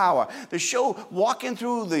show his power, to show walking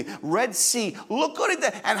through the Red Sea. Look at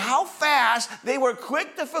that, and how fast they were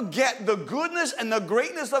quick to forget the goodness and the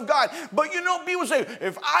greatness of God. But you know, people say,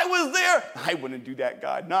 if I was there, I wouldn't do that,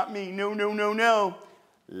 God. Not me. No, no, no, no.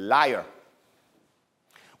 Liar.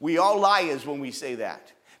 We all liars when we say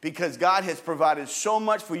that. Because God has provided so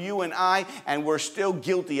much for you and I, and we're still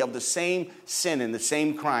guilty of the same sin and the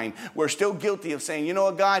same crime. We're still guilty of saying, you know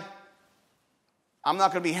what, God? I'm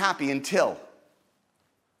not going to be happy until.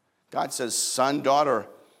 God says, son, daughter,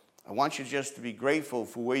 I want you just to be grateful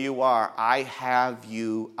for where you are. I have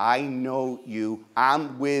you. I know you.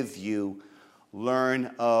 I'm with you.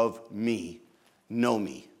 Learn of me. Know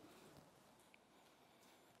me.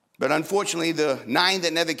 But unfortunately, the 9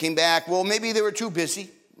 that never came back, well, maybe they were too busy.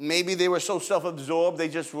 Maybe they were so self-absorbed, they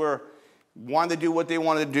just wanted to do what they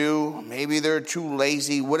wanted to do. Maybe they're too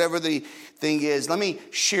lazy, whatever the thing is. Let me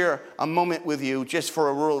share a moment with you just for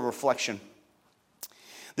a real reflection.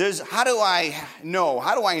 How do I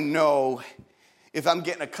know if I'm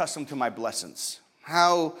getting accustomed to my blessings?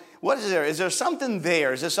 What is there? Is there something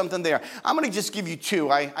there? Is there something there? I'm going to just give you 2.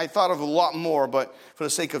 I thought of a lot more, but for the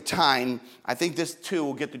sake of time, I think this 2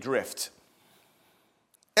 will get the drift.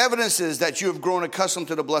 Evidences that you have grown accustomed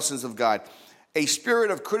to the blessings of God. A spirit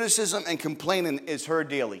of criticism and complaining is heard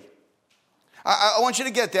daily. I want you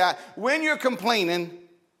to get that. When you're complaining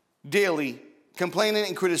daily, complaining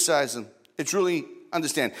and criticizing, it's really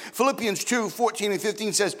understand. Philippians 2:14 and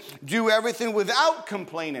 15 says, do everything without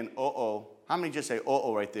complaining. Uh-oh. How many just say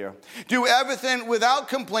uh-oh right there? Do everything without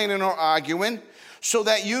complaining or arguing, so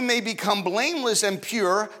that you may become blameless and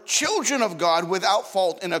pure, children of God without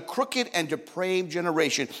fault in a crooked and depraved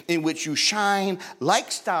generation in which you shine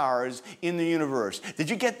like stars in the universe. Did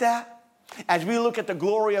you get that? As we look at the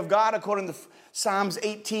glory of God according to Psalms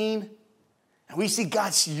 18, And we see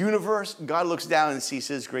God's universe. God looks down and sees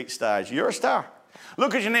his great stars. You're a star.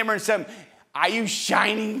 Look at your neighbor and say, are you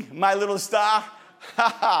shining, my little star?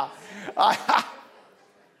 Are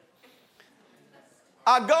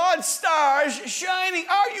God's stars shining?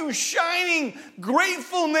 Are you shining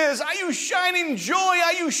gratefulness? Are you shining joy?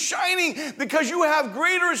 Are you shining because you have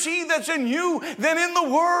greater is he that's in you than in the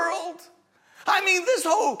world? I mean, this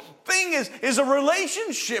whole thing is a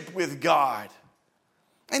relationship with God.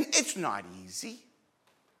 And it's not easy.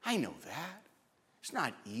 I know that. It's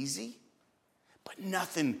not easy. But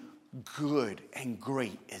nothing good and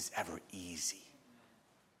great is ever easy.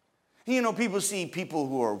 You know, people see people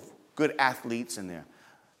who are good athletes and they're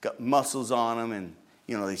got muscles on them, and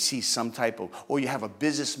you know, they see some type of, or you have a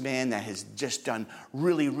businessman that has just done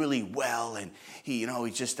really, really well, and he's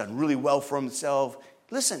just done really well for himself.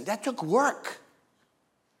 Listen, that took work.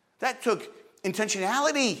 That took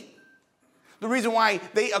intentionality. The reason why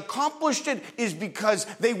they accomplished it is because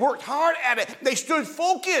they worked hard at it. They stood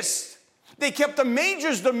focused. They kept the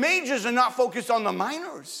majors and not focused on the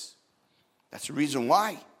minors. That's the reason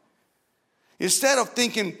why. Instead of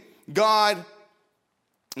thinking God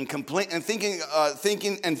and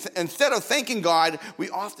instead of thanking God, we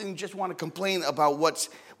often just want to complain about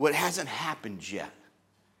what hasn't happened yet.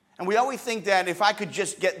 And we always think that if I could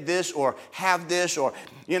just get this or have this or,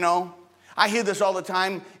 I hear this all the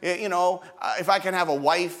time, if I can have a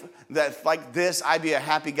wife that's like this, I'd be a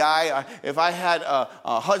happy guy. If I had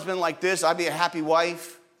a husband like this, I'd be a happy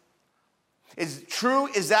wife. As true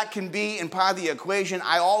as that can be in part of the equation,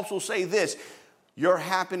 I also say this. Your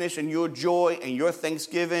happiness and your joy and your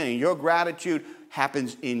thanksgiving and your gratitude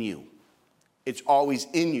happens in you. It's always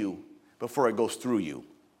in you before it goes through you.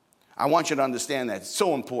 I want you to understand that. It's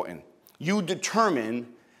so important. You determine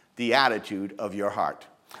the attitude of your heart.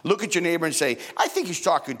 Look at your neighbor and say, I think he's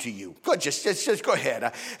talking to you. Good, just go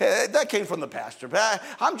ahead. That came from the pastor.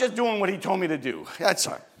 I'm just doing what he told me to do. That's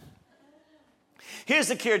all right. Here's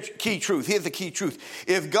the key truth. Here's the key truth.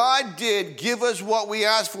 If God did give us what we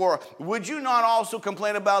asked for, would you not also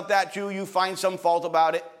complain about that too? You find some fault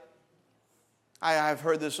about it? I've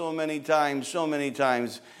heard this so many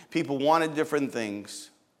times. People wanted different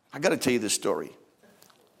things. I got to tell you this story.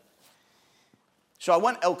 So I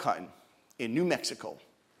went elk hunting in New Mexico,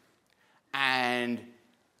 and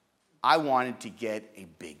I wanted to get a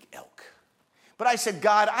big elk. But I said,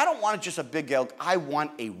 God, I don't want just a big elk. I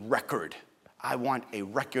want a record. I want a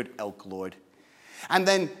record elk, Lord. And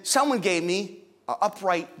then someone gave me an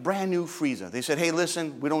upright, brand new freezer. They said, hey,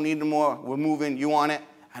 listen, we don't need no more. We're moving. You want it?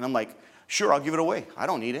 And I'm like, sure, I'll give it away. I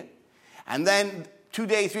don't need it. And then 3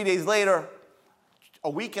 days later,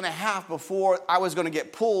 a week and a half before I was going to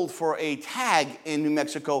get pulled for a tag in New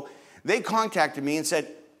Mexico, they contacted me and said,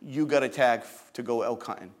 you got a tag to go elk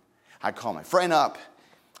hunting. I called my friend up.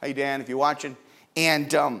 Hey, Dan, if you're watching.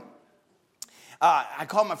 And I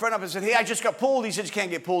called my friend up and said, hey, I just got pulled. He said, you can't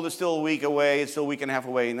get pulled. It's still a week away. It's still a week and a half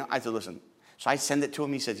away. And I said, listen. So I send it to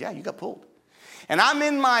him. He says, yeah, you got pulled. And I'm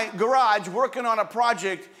in my garage working on a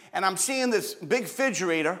project, and I'm seeing this big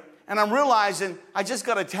refrigerator, and I'm realizing I just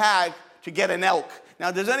got a tag to get an elk. Now,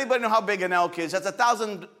 does anybody know how big an elk is? That's a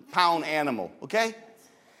 1,000-pound animal, okay?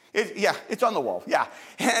 It's on the wall, yeah.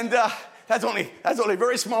 And that's only a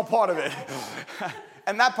very small part of it.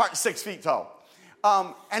 And that part's 6 feet tall.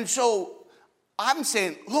 And so I'm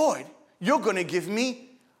saying, Lord, you're going to give me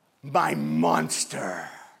my monster.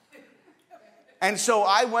 And so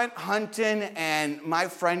I went hunting, and my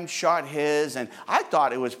friend shot his, and I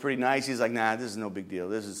thought it was pretty nice. He's like, nah, this is no big deal.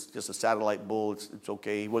 This is just a satellite bull. It's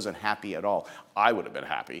okay. He wasn't happy at all. I would have been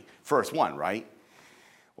happy. First one, right?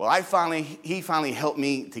 Well, he finally helped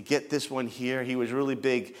me to get this one here. He was really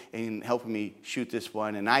big in helping me shoot this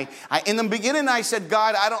one. And I in the beginning, I said,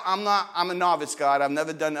 God, I'm a novice, God. I've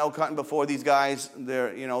never done elk hunting before. These guys,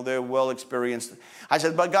 they're well experienced. I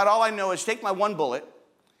said, but God, all I know is take my one bullet,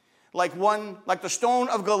 like the stone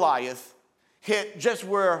of Goliath, hit just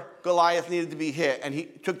where Goliath needed to be hit, and he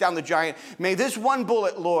took down the giant. May this one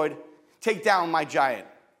bullet, Lord, take down my giant,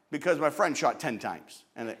 because my friend shot 10 times,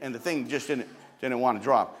 and the thing just didn't want to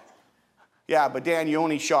drop. Yeah, but Dan, you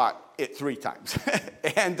only shot it 3 times.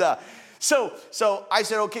 And so I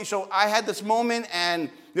said, okay, so I had this moment, and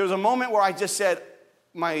there was a moment where I just said,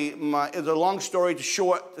 it's a long story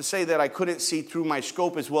to say that I couldn't see through my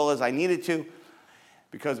scope as well as I needed to,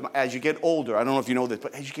 because as you get older, I don't know if you know this,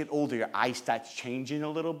 but as you get older, your eye starts changing a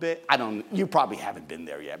little bit. You probably haven't been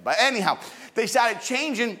there yet, but anyhow, they started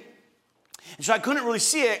changing, and so I couldn't really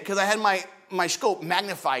see it because I had my scope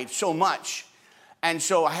magnified so much. And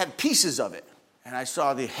so I had pieces of it. And I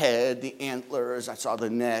saw the head, the antlers, I saw the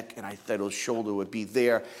neck, and I thought his shoulder would be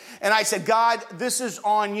there. And I said, God, this is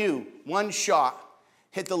on you. One shot,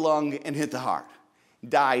 hit the lung and hit the heart.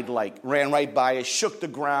 Died ran right by us, shook the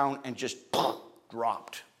ground, and just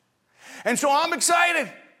dropped. And so I'm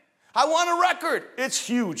excited. I want a record. It's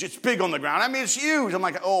huge. It's big on the ground. I mean, it's huge. I'm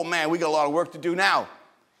like, oh, man, we got a lot of work to do now.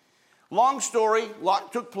 Long story, a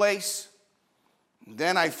lot took place.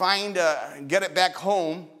 Then I get it back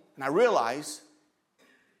home, and I realize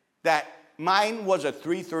that mine was a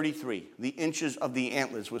 333. The inches of the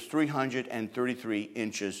antlers was 333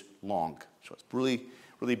 inches long. So it's really,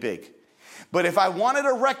 really big. But if I wanted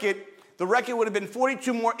a record, the record would have been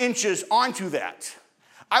 42 more inches onto that.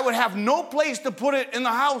 I would have no place to put it in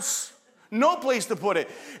the house. No place to put it.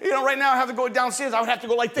 Right now I have to go downstairs. I would have to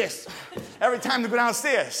go like this every time to go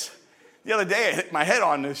downstairs. The other day I hit my head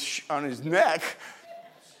on his neck.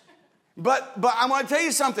 But I want to tell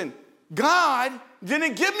you something. God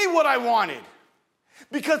didn't give me what I wanted.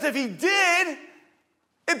 Because if he did,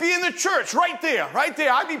 it'd be in the church right there.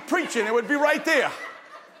 I'd be preaching. It would be right there.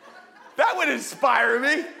 That would inspire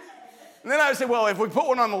me. And then I would say, well, if we put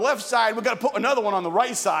one on the left side, we've got to put another one on the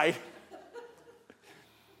right side.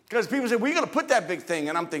 Because people say, well, you're going to put that big thing.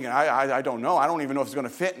 And I'm thinking, I don't know. I don't even know if it's going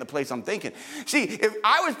to fit in the place I'm thinking. See, if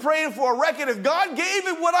I was praying for a record, if God gave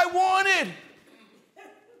it what I wanted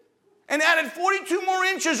and added 42 more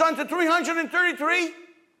inches onto 333,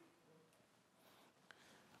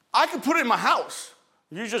 I could put it in my house.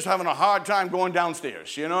 You're just having a hard time going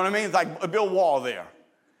downstairs. You know what I mean? It's like a big wall there.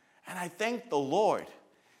 And I thank the Lord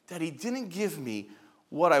that he didn't give me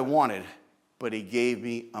what I wanted, but he gave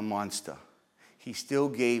me a monster. He still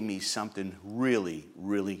gave me something really,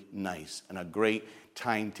 really nice and a great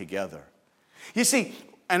time together. You see,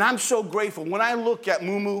 and I'm so grateful. When I look at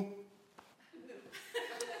Moo,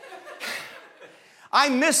 I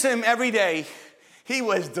miss him every day. He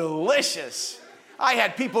was delicious. I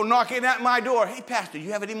had people knocking at my door. Hey, Pastor,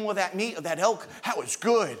 you have any more of that meat or that elk? That was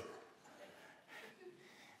good.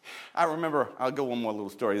 I remember, I'll go one more little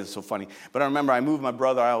story. This is so funny. But I remember I moved my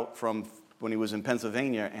brother out from when he was in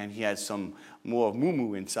Pennsylvania, and he had some more of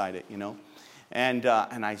moo inside it, And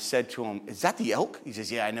I said to him, is that the elk? He says,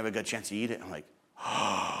 yeah, I never got a chance to eat it. I'm like,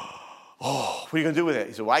 oh, what are you going to do with it?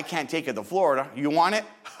 He said, well, I can't take it to Florida. You want it?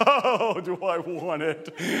 Oh, do I want it?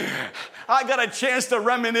 I got a chance to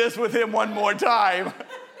reminisce with him one more time.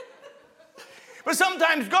 But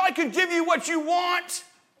sometimes God can give you what you want,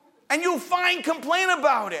 and you'll complain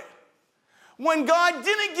about it. When God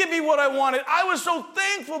didn't give me what I wanted, I was so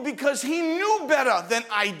thankful because he knew better than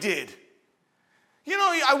I did.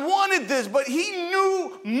 I wanted this, but he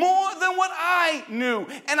knew more than what I knew.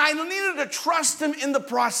 And I needed to trust him in the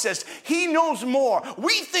process. He knows more.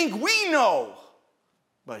 We think we know,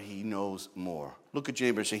 but he knows more. Look at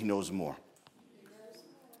James and say he knows more.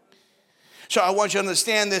 So I want you to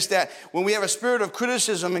understand this, that when we have a spirit of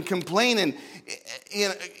criticism and complaining,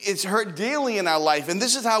 it's hurt daily in our life. And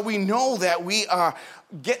this is how we know that we are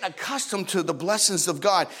getting accustomed to the blessings of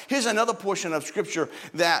God. Here's another portion of Scripture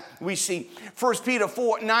that we see. 1 Peter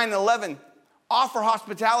 4, 9 and 11. Offer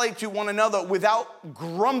hospitality to one another without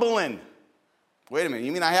grumbling. Wait a minute,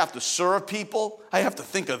 you mean I have to serve people? I have to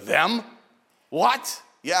think of them? What?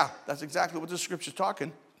 Yeah, that's exactly what the Scripture's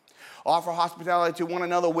talking. Offer hospitality to one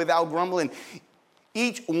another without grumbling.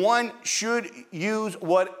 Each one should use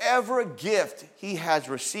whatever gift he has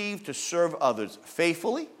received to serve others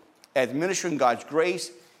faithfully, administering God's grace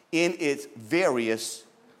in its various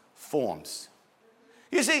forms.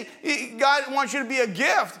 You see, God wants you to be a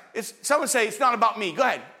gift. Someone say, it's not about me. Go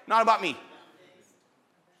ahead, not about me.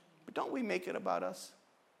 But don't we make it about us?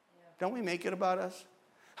 Don't we make it about us?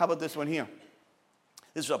 How about this one here?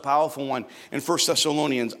 This is a powerful one in 1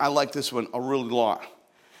 Thessalonians. I like this one a really lot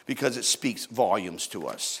because it speaks volumes to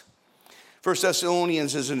us. 1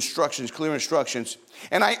 Thessalonians is instructions, clear instructions.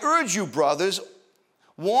 And I urge you, brothers,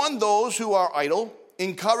 warn those who are idle,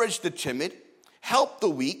 encourage the timid, help the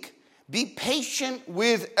weak, be patient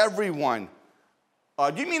with everyone.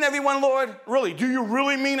 Do you mean everyone, Lord? Really? Do you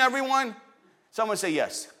really mean everyone? Someone say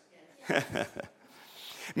yes.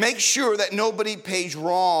 Make sure that nobody pays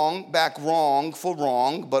back wrong for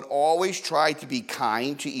wrong, but always try to be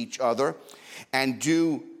kind to each other and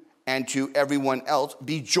to everyone else.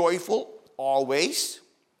 Be joyful always.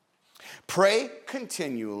 Pray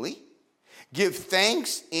continually. Give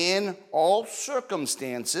thanks in all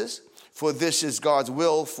circumstances, for this is God's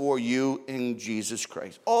will for you in Jesus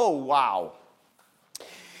Christ. Oh, wow.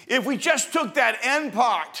 If we just took that end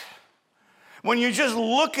part, when you just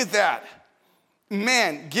look at that,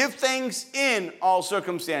 man, give thanks in all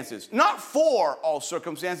circumstances. Not for all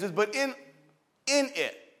circumstances, but in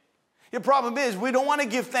it. The problem is we don't want to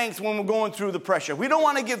give thanks when we're going through the pressure. We don't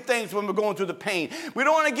want to give thanks when we're going through the pain. We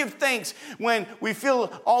don't want to give thanks when we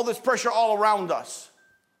feel all this pressure all around us.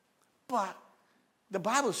 But the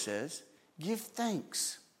Bible says, give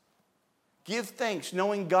thanks. Give thanks,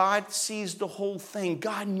 knowing God sees the whole thing.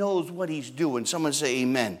 God knows what he's doing. Someone say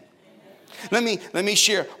amen. Amen. Let me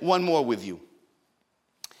share one more with you.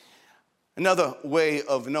 Another way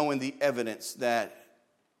of knowing the evidence that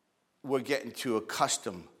we're getting too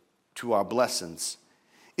accustomed to our blessings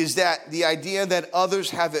is that the idea that others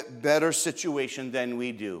have a better situation than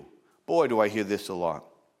we do. Boy, do I hear this a lot.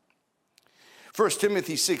 1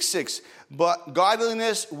 Timothy 6:6, but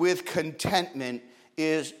godliness with contentment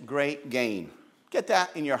is great gain. Get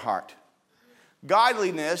that in your heart.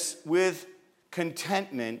 Godliness with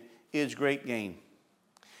contentment is great gain.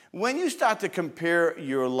 When you start to compare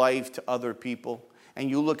your life to other people, and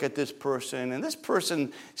you look at this person, and this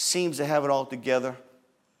person seems to have it all together,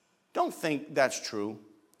 don't think that's true.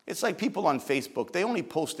 It's like people on Facebook. They only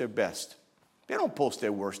post their best. They don't post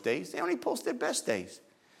their worst days. They only post their best days.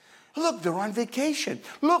 Look, they're on vacation.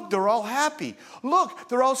 Look, they're all happy. Look,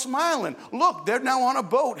 they're all smiling. Look, they're now on a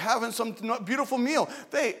boat having some beautiful meal.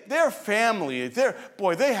 Their family,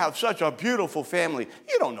 they have such a beautiful family.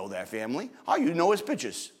 You don't know that family. All you know is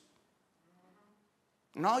pictures.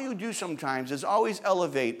 And all you do sometimes is always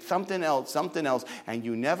elevate something else, and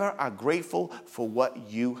you never are grateful for what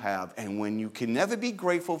you have. And when you can never be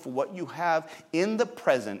grateful for what you have in the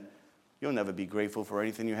present, you'll never be grateful for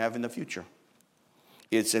anything you have in the future.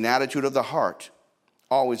 It's an attitude of the heart,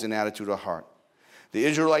 always an attitude of the heart. The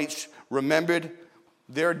Israelites remembered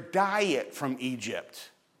their diet from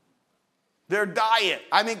Egypt. Their diet.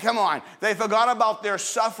 I mean, come on. They forgot about their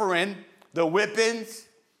suffering, the whippings,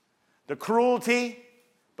 the cruelty.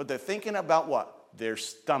 But they're thinking about what? Their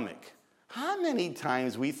stomach. How many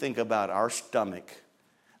times we think about our stomach?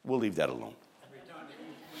 We'll leave that alone.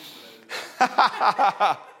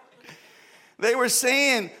 They were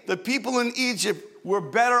saying the people in Egypt were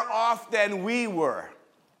better off than we were.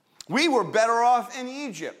 We were better off in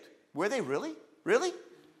Egypt. Were they really? Really?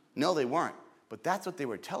 No, they weren't. But that's what they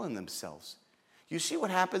were telling themselves. You see what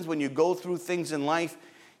happens when you go through things in life?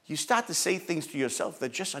 You start to say things to yourself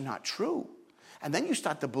that just are not true. And then you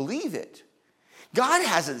start to believe it. God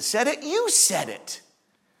hasn't said it, you said it.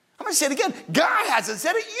 I'm going to say it again. God hasn't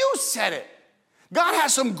said it, you said it. God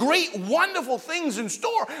has some great, wonderful things in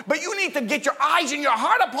store, but you need to get your eyes and your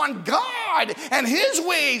heart upon God and his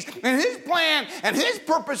ways and his plan and his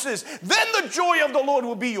purposes. Then the joy of the Lord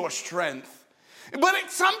will be your strength. But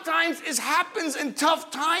sometimes it happens in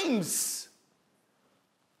tough times.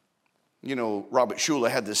 You know, Robert Schuller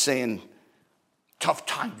had this saying, tough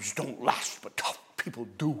times don't last, but tough people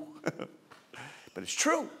do. But it's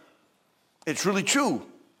true. It's really true.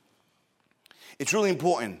 It's really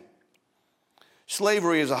important.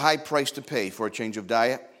 Slavery is a high price to pay for a change of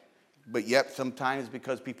diet, but yet sometimes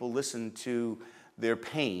because people listen to their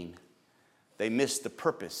pain, they miss the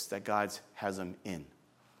purpose that God has them in.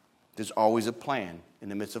 There's always a plan in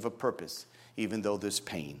the midst of a purpose, even though there's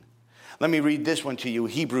pain. Let me read this one to you.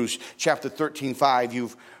 Hebrews chapter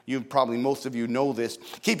 13:5. You probably, most of you know this.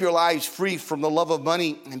 Keep your lives free from the love of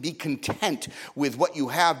money and be content with what you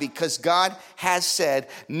have, because God has said,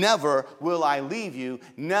 never will I leave you,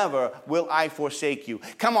 never will I forsake you.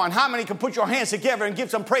 Come on, how many can put your hands together and give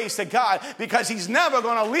some praise to God? Because he's never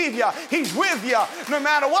going to leave you. He's with you. No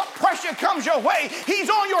matter what pressure comes your way, he's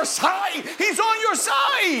on your side. He's on your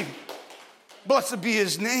side. Blessed be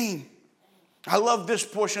his name. I love this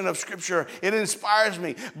portion of Scripture. It inspires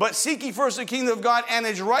me. But seek ye first the kingdom of God and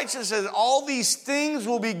his righteousness, and all these things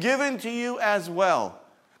will be given to you as well.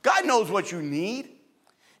 God knows what you need.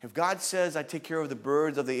 If God says, I take care of the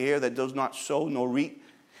birds of the air that does not sow nor reap,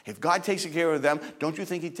 if God takes care of them, don't you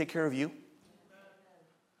think he'd take care of you?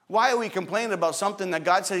 Why are we complaining about something that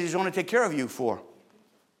God says he's going to take care of you for?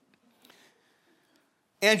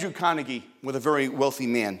 Andrew Carnegie was a very wealthy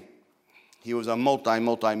man. He was a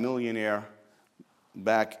multi-millionaire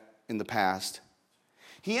back in the past.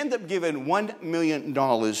 He ended up giving $1 million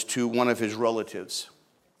to one of his relatives.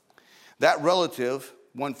 That relative,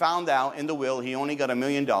 when found out in the will he only got $1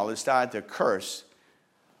 million, started to curse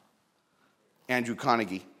Andrew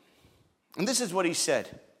Carnegie. And this is what he said.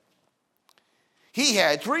 He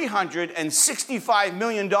had $365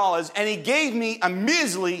 million, and he gave me a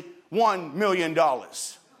measly $1 million.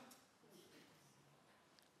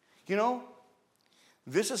 You know,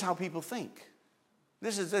 this is how people think.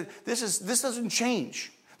 This doesn't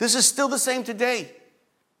change. This is still the same today.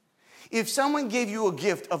 If someone gave you a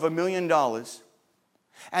gift of $1 million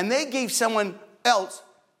and they gave someone else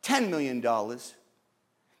 $10 million,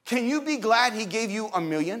 can you be glad he gave you $1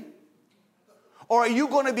 million? Or are you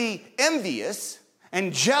going to be envious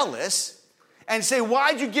and jealous and say,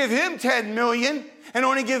 why'd you give him 10 million and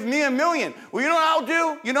only give me $1 million? Well, you know what I'll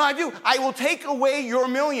do? You know what I do? I will take away your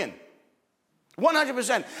 $1 million.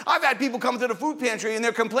 100%. I've had people come to the food pantry and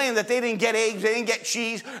they're complaining that they didn't get eggs, they didn't get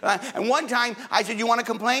cheese. And one time I said, you want to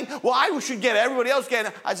complain? Well, I should get it. Everybody else get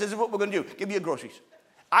it. I said, this is what we're going to do. Give me your groceries.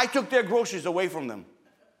 I took their groceries away from them.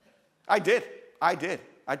 I did. I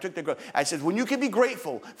took their groceries. I said, when you can be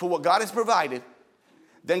grateful for what God has provided,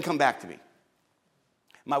 then come back to me.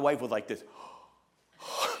 My wife was like this.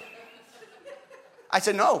 I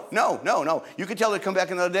said, no. You can tell her to come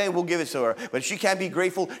back another day, we'll give it to her. But if she can't be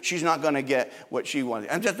grateful, she's not going to get what she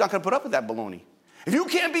wanted. I'm just not going to put up with that baloney. If you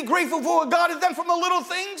can't be grateful for what God has done from the little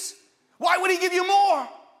things, why would he give you more?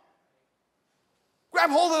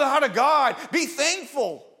 Grab hold of the heart of God. Be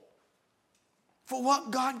thankful for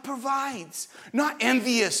what God provides. Not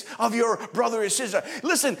envious of your brother or sister.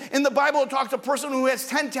 Listen, in the Bible it talks a person who has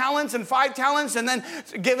 10 talents and 5 talents and then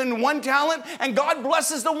given 1 talent. And God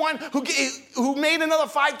blesses the one who made another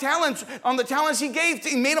 5 talents on the talents he gave.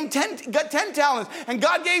 He made them got 10 talents. And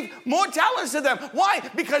God gave more talents to them. Why?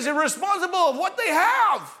 Because they're responsible of what they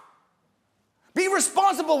have. Be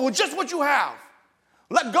responsible with just what you have.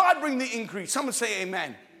 Let God bring the increase. Someone say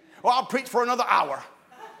amen. Or I'll preach for another hour.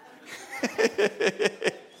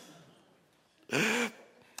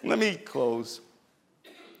 Let me close.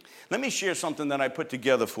 Let me share something that I put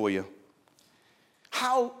together for you.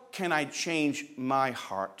 How can I change my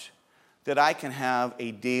heart that I can have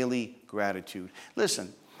a daily gratitude?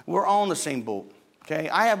 Listen, we're all in the same boat, okay?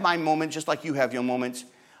 I have my moment just like you have your moments.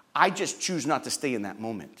 I just choose not to stay in that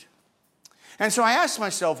moment. And so I asked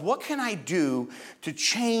myself, what can I do to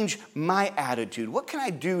change my attitude? What can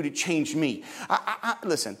I do to change me?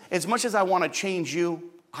 Listen, as much as I want to change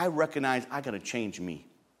you, I recognize I got to change me.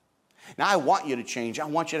 Now, I want you to change. I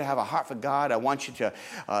want you to have a heart for God. I want you to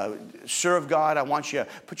serve God. I want you to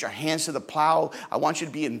put your hands to the plow. I want you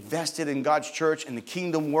to be invested in God's church and the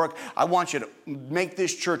kingdom work. I want you to make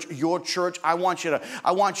this church your church. I want you to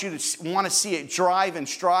want to see it drive and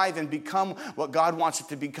strive and become what God wants it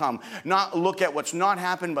to become. Not look at what's not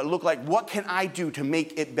happened, but look like, what can I do to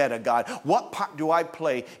make it better, God? What part do I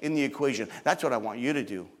play in the equation? That's what I want you to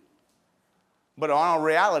do. But in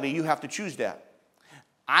reality, you have to choose that.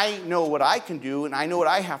 I know what I can do, and I know what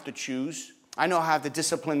I have to choose. I know how I have to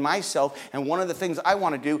discipline myself, and one of the things I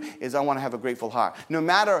want to do is I want to have a grateful heart. No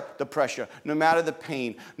matter the pressure, no matter the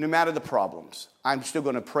pain, no matter the problems, I'm still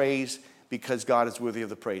going to praise because God is worthy of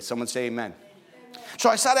the praise. Someone say amen. So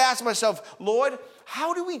I started asking myself, Lord,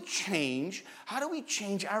 how do we change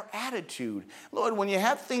our attitude? Lord, when you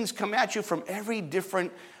have things come at you from every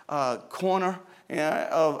different corner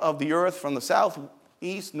of the earth, from the south,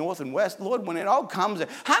 east, north, and west. Lord, when it all comes,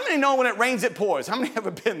 how many know when it rains, it pours? How many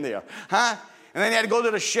have been there? Huh? And then you had to go to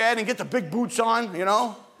the shed and get the big boots on, you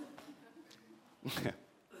know?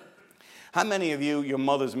 How many of you, your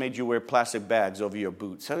mothers made you wear plastic bags over your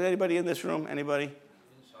boots? Anybody in this room? Anybody?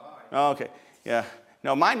 Inside. Oh, okay. Yeah.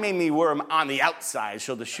 No, mine made me wear them on the outside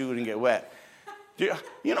so the shoe wouldn't get wet. You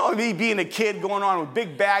know me being a kid going on with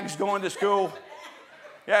big bags going to school?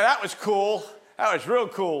 Yeah, that was cool. That was real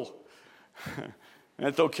cool.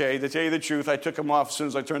 That's okay. To tell you the truth, I took them off as soon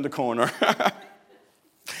as I turned the corner.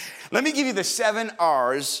 Let me give you the 7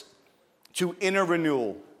 R's to inner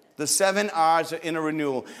renewal. The 7 R's of inner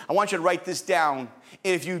renewal. I want you to write this down.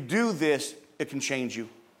 If you do this, it can change you.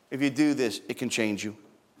 If you do this, it can change you.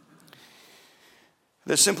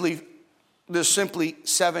 There's simply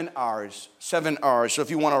 7 R's. 7 R's. So if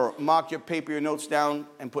you want to mark your paper, your notes down,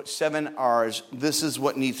 and put 7 R's, this is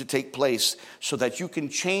what needs to take place so that you can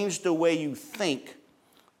change the way you think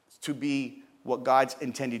to be what God's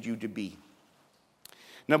intended you to be.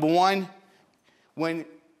 Number 1, when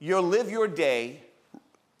you live your day,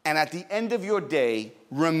 and at the end of your day,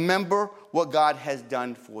 remember what God has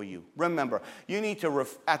done for you. Remember. You need to,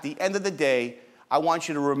 at the end of the day, I want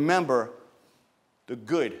you to remember the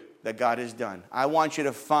good that God has done. I want you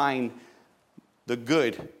to find the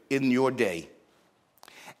good in your day.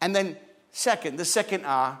 And then the second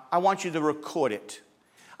R, I want you to record it.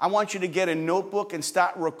 I want you to get a notebook and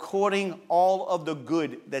start recording all of the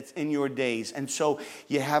good that's in your days. And so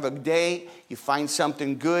you have a day, you find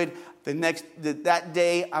something good. That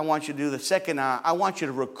day, I want you to do the second R. I want you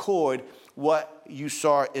to record what you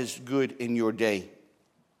saw as good in your day.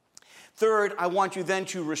 Third, I want you then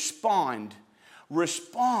to respond.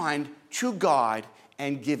 Respond to God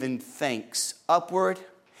and give Him thanks upward.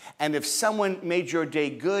 And if someone made your day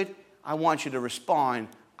good, I want you to respond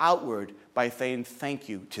outward by saying thank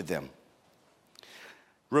you to them.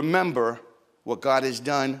 Remember what God has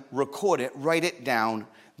done. Record it. Write it down.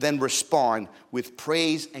 then respond with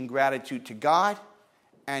praise and gratitude to God.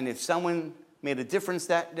 And if someone made a difference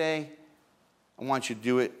that day, I want you to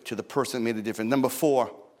do it to the person that made a difference. Number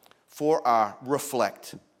 4,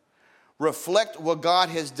 reflect. Reflect what God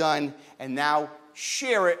has done and now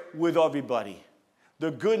share it with everybody.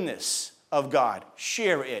 The goodness of God,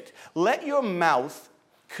 share it. Let your mouth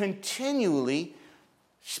continually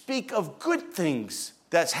speak of good things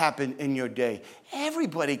that's happened in your day.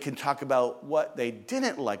 Everybody can talk about what they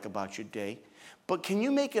didn't like about your day, but can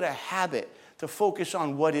you make it a habit to focus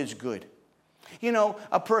on what is good? You know,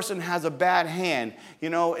 a person has a bad hand. You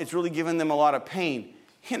know, it's really giving them a lot of pain.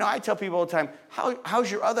 You know, I tell people all the time,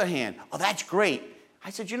 how's your other hand? Oh, that's great. I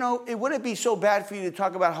said, you know, it wouldn't be so bad for you to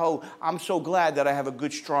talk about how I'm so glad that I have a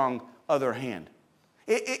good, strong other hand.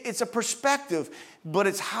 It's a perspective, but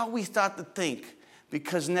it's how we start to think,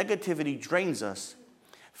 because negativity drains us.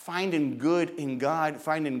 Finding good in God,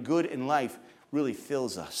 finding good in life really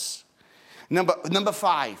fills us. Number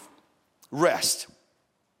 5, rest.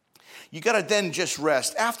 You got to then just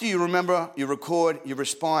rest. After you remember, you record, you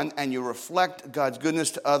respond, and you reflect God's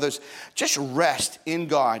goodness to others, just rest in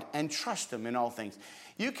God and trust Him in all things.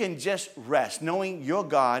 You can just rest knowing your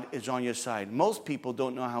God is on your side. Most people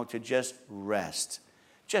don't know how to just rest.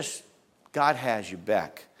 Just, God has your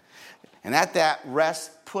back. And at that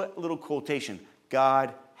rest, put a little quotation,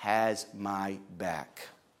 God has my back.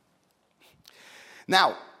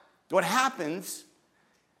 Now, what happens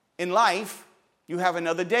in life, you have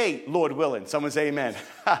another day, Lord willing. Someone say amen.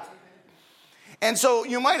 And so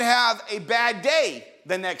you might have a bad day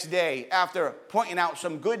the next day after pointing out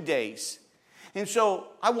some good days. And so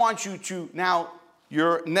I want you to, now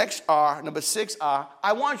your next R, number 6 R,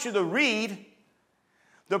 I want you to read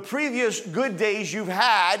the previous good days you've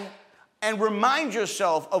had and remind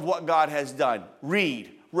yourself of what God has done. Read,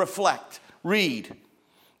 reflect, read.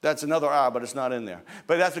 That's another R, but it's not in there.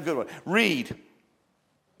 But that's a good one. Read.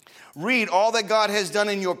 Read all that God has done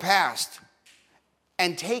in your past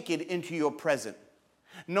and take it into your present.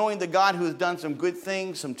 Knowing the God who has done some good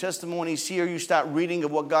things, some testimonies here, you start reading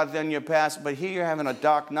of what God's done in your past, but here you're having a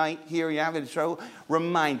dark night, here you're having a struggle.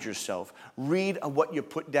 Remind yourself. Read of what you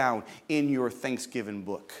put down in your Thanksgiving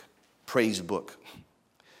book, praise book.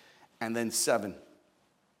 And then 7,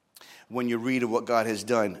 when you read of what God has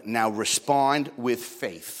done, now respond with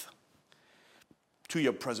faith to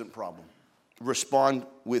your present problem. Respond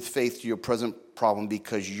with faith to your present problem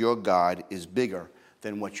because your God is bigger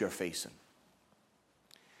than what you're facing.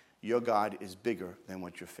 Your God is bigger than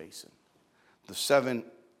what you're facing. The 7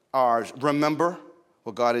 R's, remember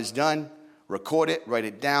what God has done, record it, write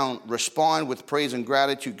it down, respond with praise and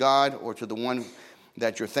gratitude to God or to the one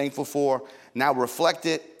that you're thankful for. Now reflect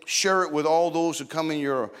it, share it with all those who come in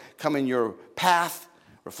your path,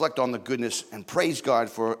 reflect on the goodness and praise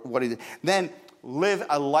God for what He did. Then live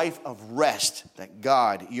a life of rest that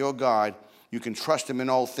God, your God, you can trust Him in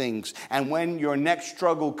all things. And when your next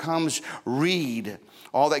struggle comes, read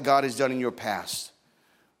all that God has done in your past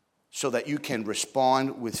so that you can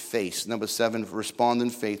respond with faith. Number 7, respond in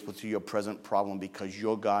faith to your present problem because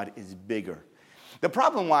your God is bigger. The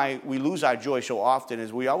problem why we lose our joy so often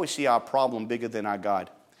is we always see our problem bigger than our God.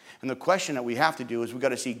 And the question that we have to do is we've got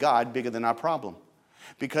to see God bigger than our problem.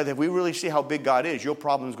 Because if we really see how big God is, your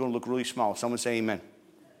problem is going to look really small. Someone say amen.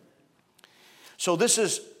 So this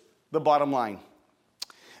is the bottom line.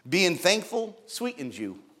 Being thankful sweetens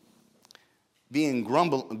you. Being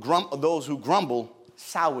those who grumble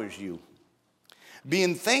sours you.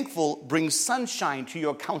 Being thankful brings sunshine to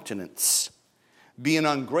your countenance. Being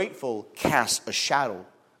ungrateful casts a shadow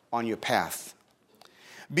on your path.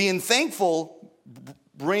 Being thankful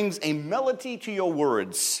brings a melody to your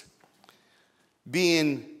words.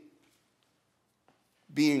 Being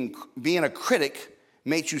a critic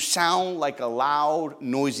makes you sound like a loud,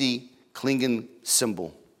 noisy, clanging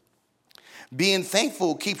cymbal. Being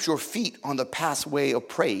thankful keeps your feet on the pathway of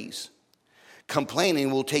praise.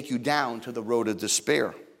 Complaining will take you down to the road of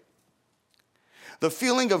despair. The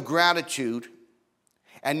feeling of gratitude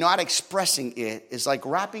and not expressing it is like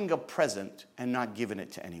wrapping a present and not giving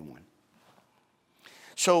it to anyone.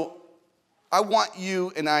 So I want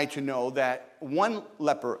you and I to know that one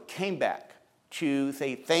leper came back to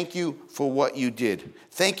say thank you for what you did.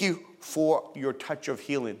 Thank you for your touch of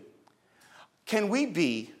healing. Can we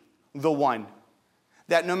be the one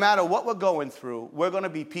that no matter what we're going through, we're going to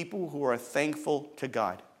be people who are thankful to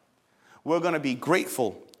God. We're going to be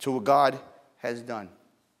grateful to what God has done.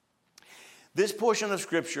 This portion of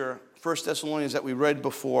Scripture, 1 Thessalonians that we read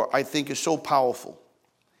before, I think is so powerful.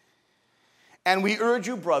 And we urge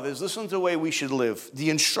you, brothers, listen to the way we should live. The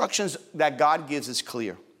instructions that God gives is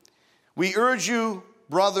clear. We urge you,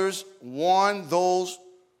 brothers, warn those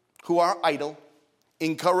who are idle,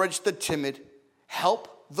 encourage the timid,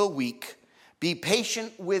 help the weak, be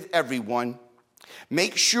patient with everyone,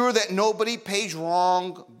 make sure that nobody pays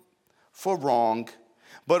wrong for wrong,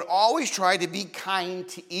 but always try to be kind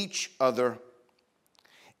to each other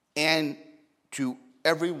and to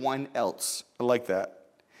everyone else. I like that.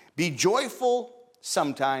 Be joyful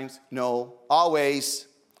sometimes, no, always.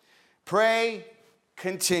 Pray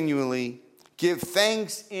continually. Give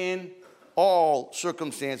thanks in all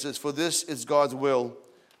circumstances, for this is God's will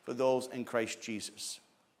for those in Christ Jesus.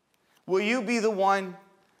 Will you be the one,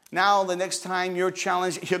 now the next time you're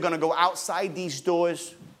challenged, you're going to go outside these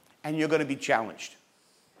doors and you're going to be challenged.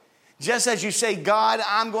 Just as you say, God,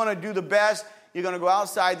 I'm going to do the best, you're going to go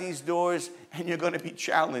outside these doors and you're going to be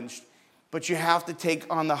challenged. But you have to take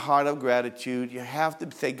on the heart of gratitude. You have to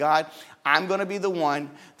say, God, I'm going to be the one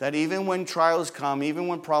that even when trials come, even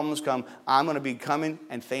when problems come, I'm going to be coming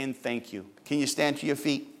and saying thank you. Can you stand to your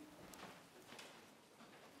feet?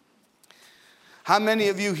 How many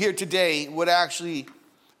of you here today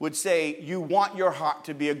would say you want your heart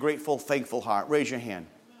to be a grateful, thankful heart? Raise your hand.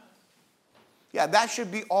 Yeah, that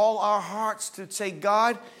should be all our hearts, to say,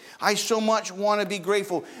 God, I so much want to be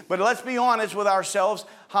grateful. But let's be honest with ourselves.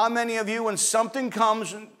 How many of you, when something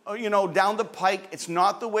comes, down the pike, it's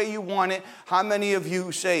not the way you want it, how many of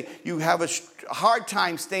you say you have a hard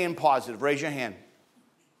time staying positive? Raise your hand.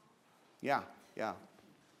 Yeah.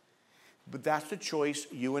 But that's the choice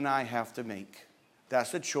you and I have to make.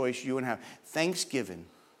 That's the choice you and I have. Thanksgiving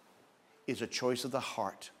is a choice of the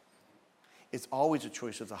heart. It's always a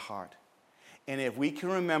choice of the heart. And if we can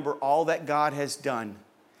remember all that God has done,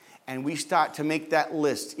 and we start to make that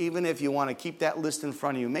list, even if you want to keep that list in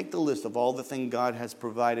front of you, make the list of all the things God has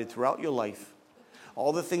provided throughout your life,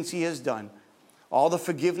 all the things He has done, all the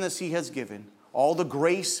forgiveness He has given, all the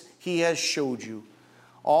grace He has showed you,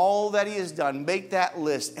 all that He has done. Make that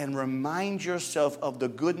list and remind yourself of the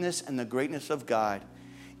goodness and the greatness of God.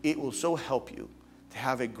 It will so help you to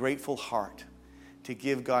have a grateful heart, to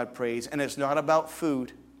give God praise. And it's not about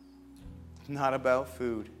food. Not about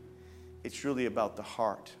food. It's really about the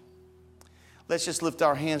heart. Let's just lift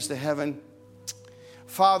our hands to heaven.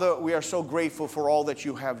 Father, we are so grateful for all that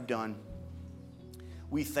you have done.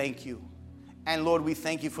 We thank you. And Lord, we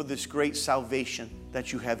thank you for this great salvation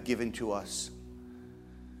that you have given to us.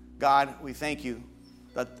 God, we thank you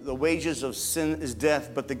that the wages of sin is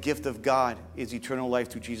death, but the gift of God is eternal life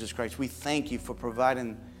through Jesus Christ. We thank you for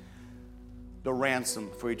providing the ransom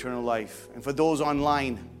for eternal life. And for those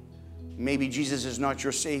online, maybe Jesus is not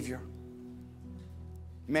your Savior.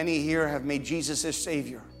 Many here have made Jesus their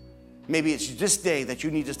Savior. Maybe it's this day that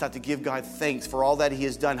you need to start to give God thanks for all that He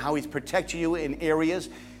has done, how He's protected you in areas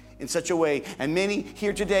in such a way. And many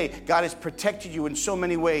here today, God has protected you in so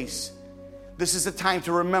many ways. This is the time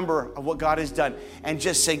to remember what God has done and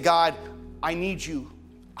just say, God, I need you.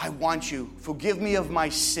 I want you. Forgive me of my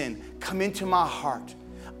sin. Come into my heart.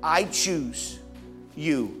 I choose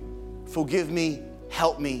you. Forgive me.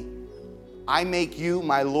 Help me. I make you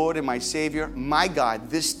my Lord and my Savior, my God,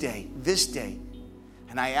 this day.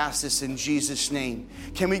 And I ask this in Jesus' name.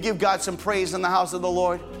 Can we give God some praise in the house of the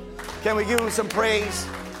Lord? Can we give Him some praise?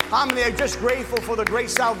 How many are just grateful for the great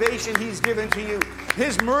salvation He's given to you?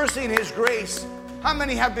 His mercy and His grace. How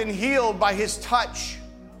many have been healed by His touch?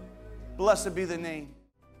 Blessed be the name.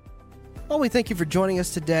 Well, we thank you for joining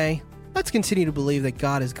us today. Let's continue to believe that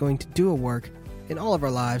God is going to do a work in all of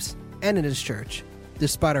our lives and in His church,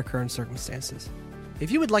 despite our current circumstances.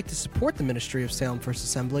 If you would like to support the ministry of Salem First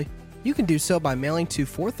Assembly, you can do so by mailing to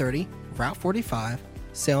 430 Route 45,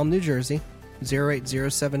 Salem, New Jersey,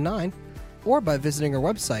 08079, or by visiting our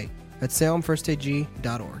website at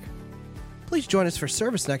salemfirstag.org. Please join us for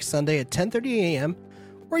service next Sunday at 10:30 a.m.,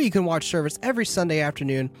 or you can watch service every Sunday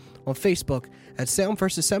afternoon on Facebook at Salem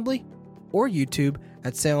First Assembly or YouTube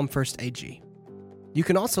at Salem First AG. You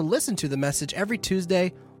can also listen to the message every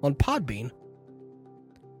Tuesday on Podbean.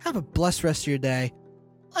 Have a blessed rest of your day.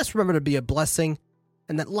 Let's remember to be a blessing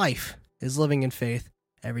and that life is living in faith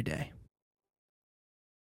every day.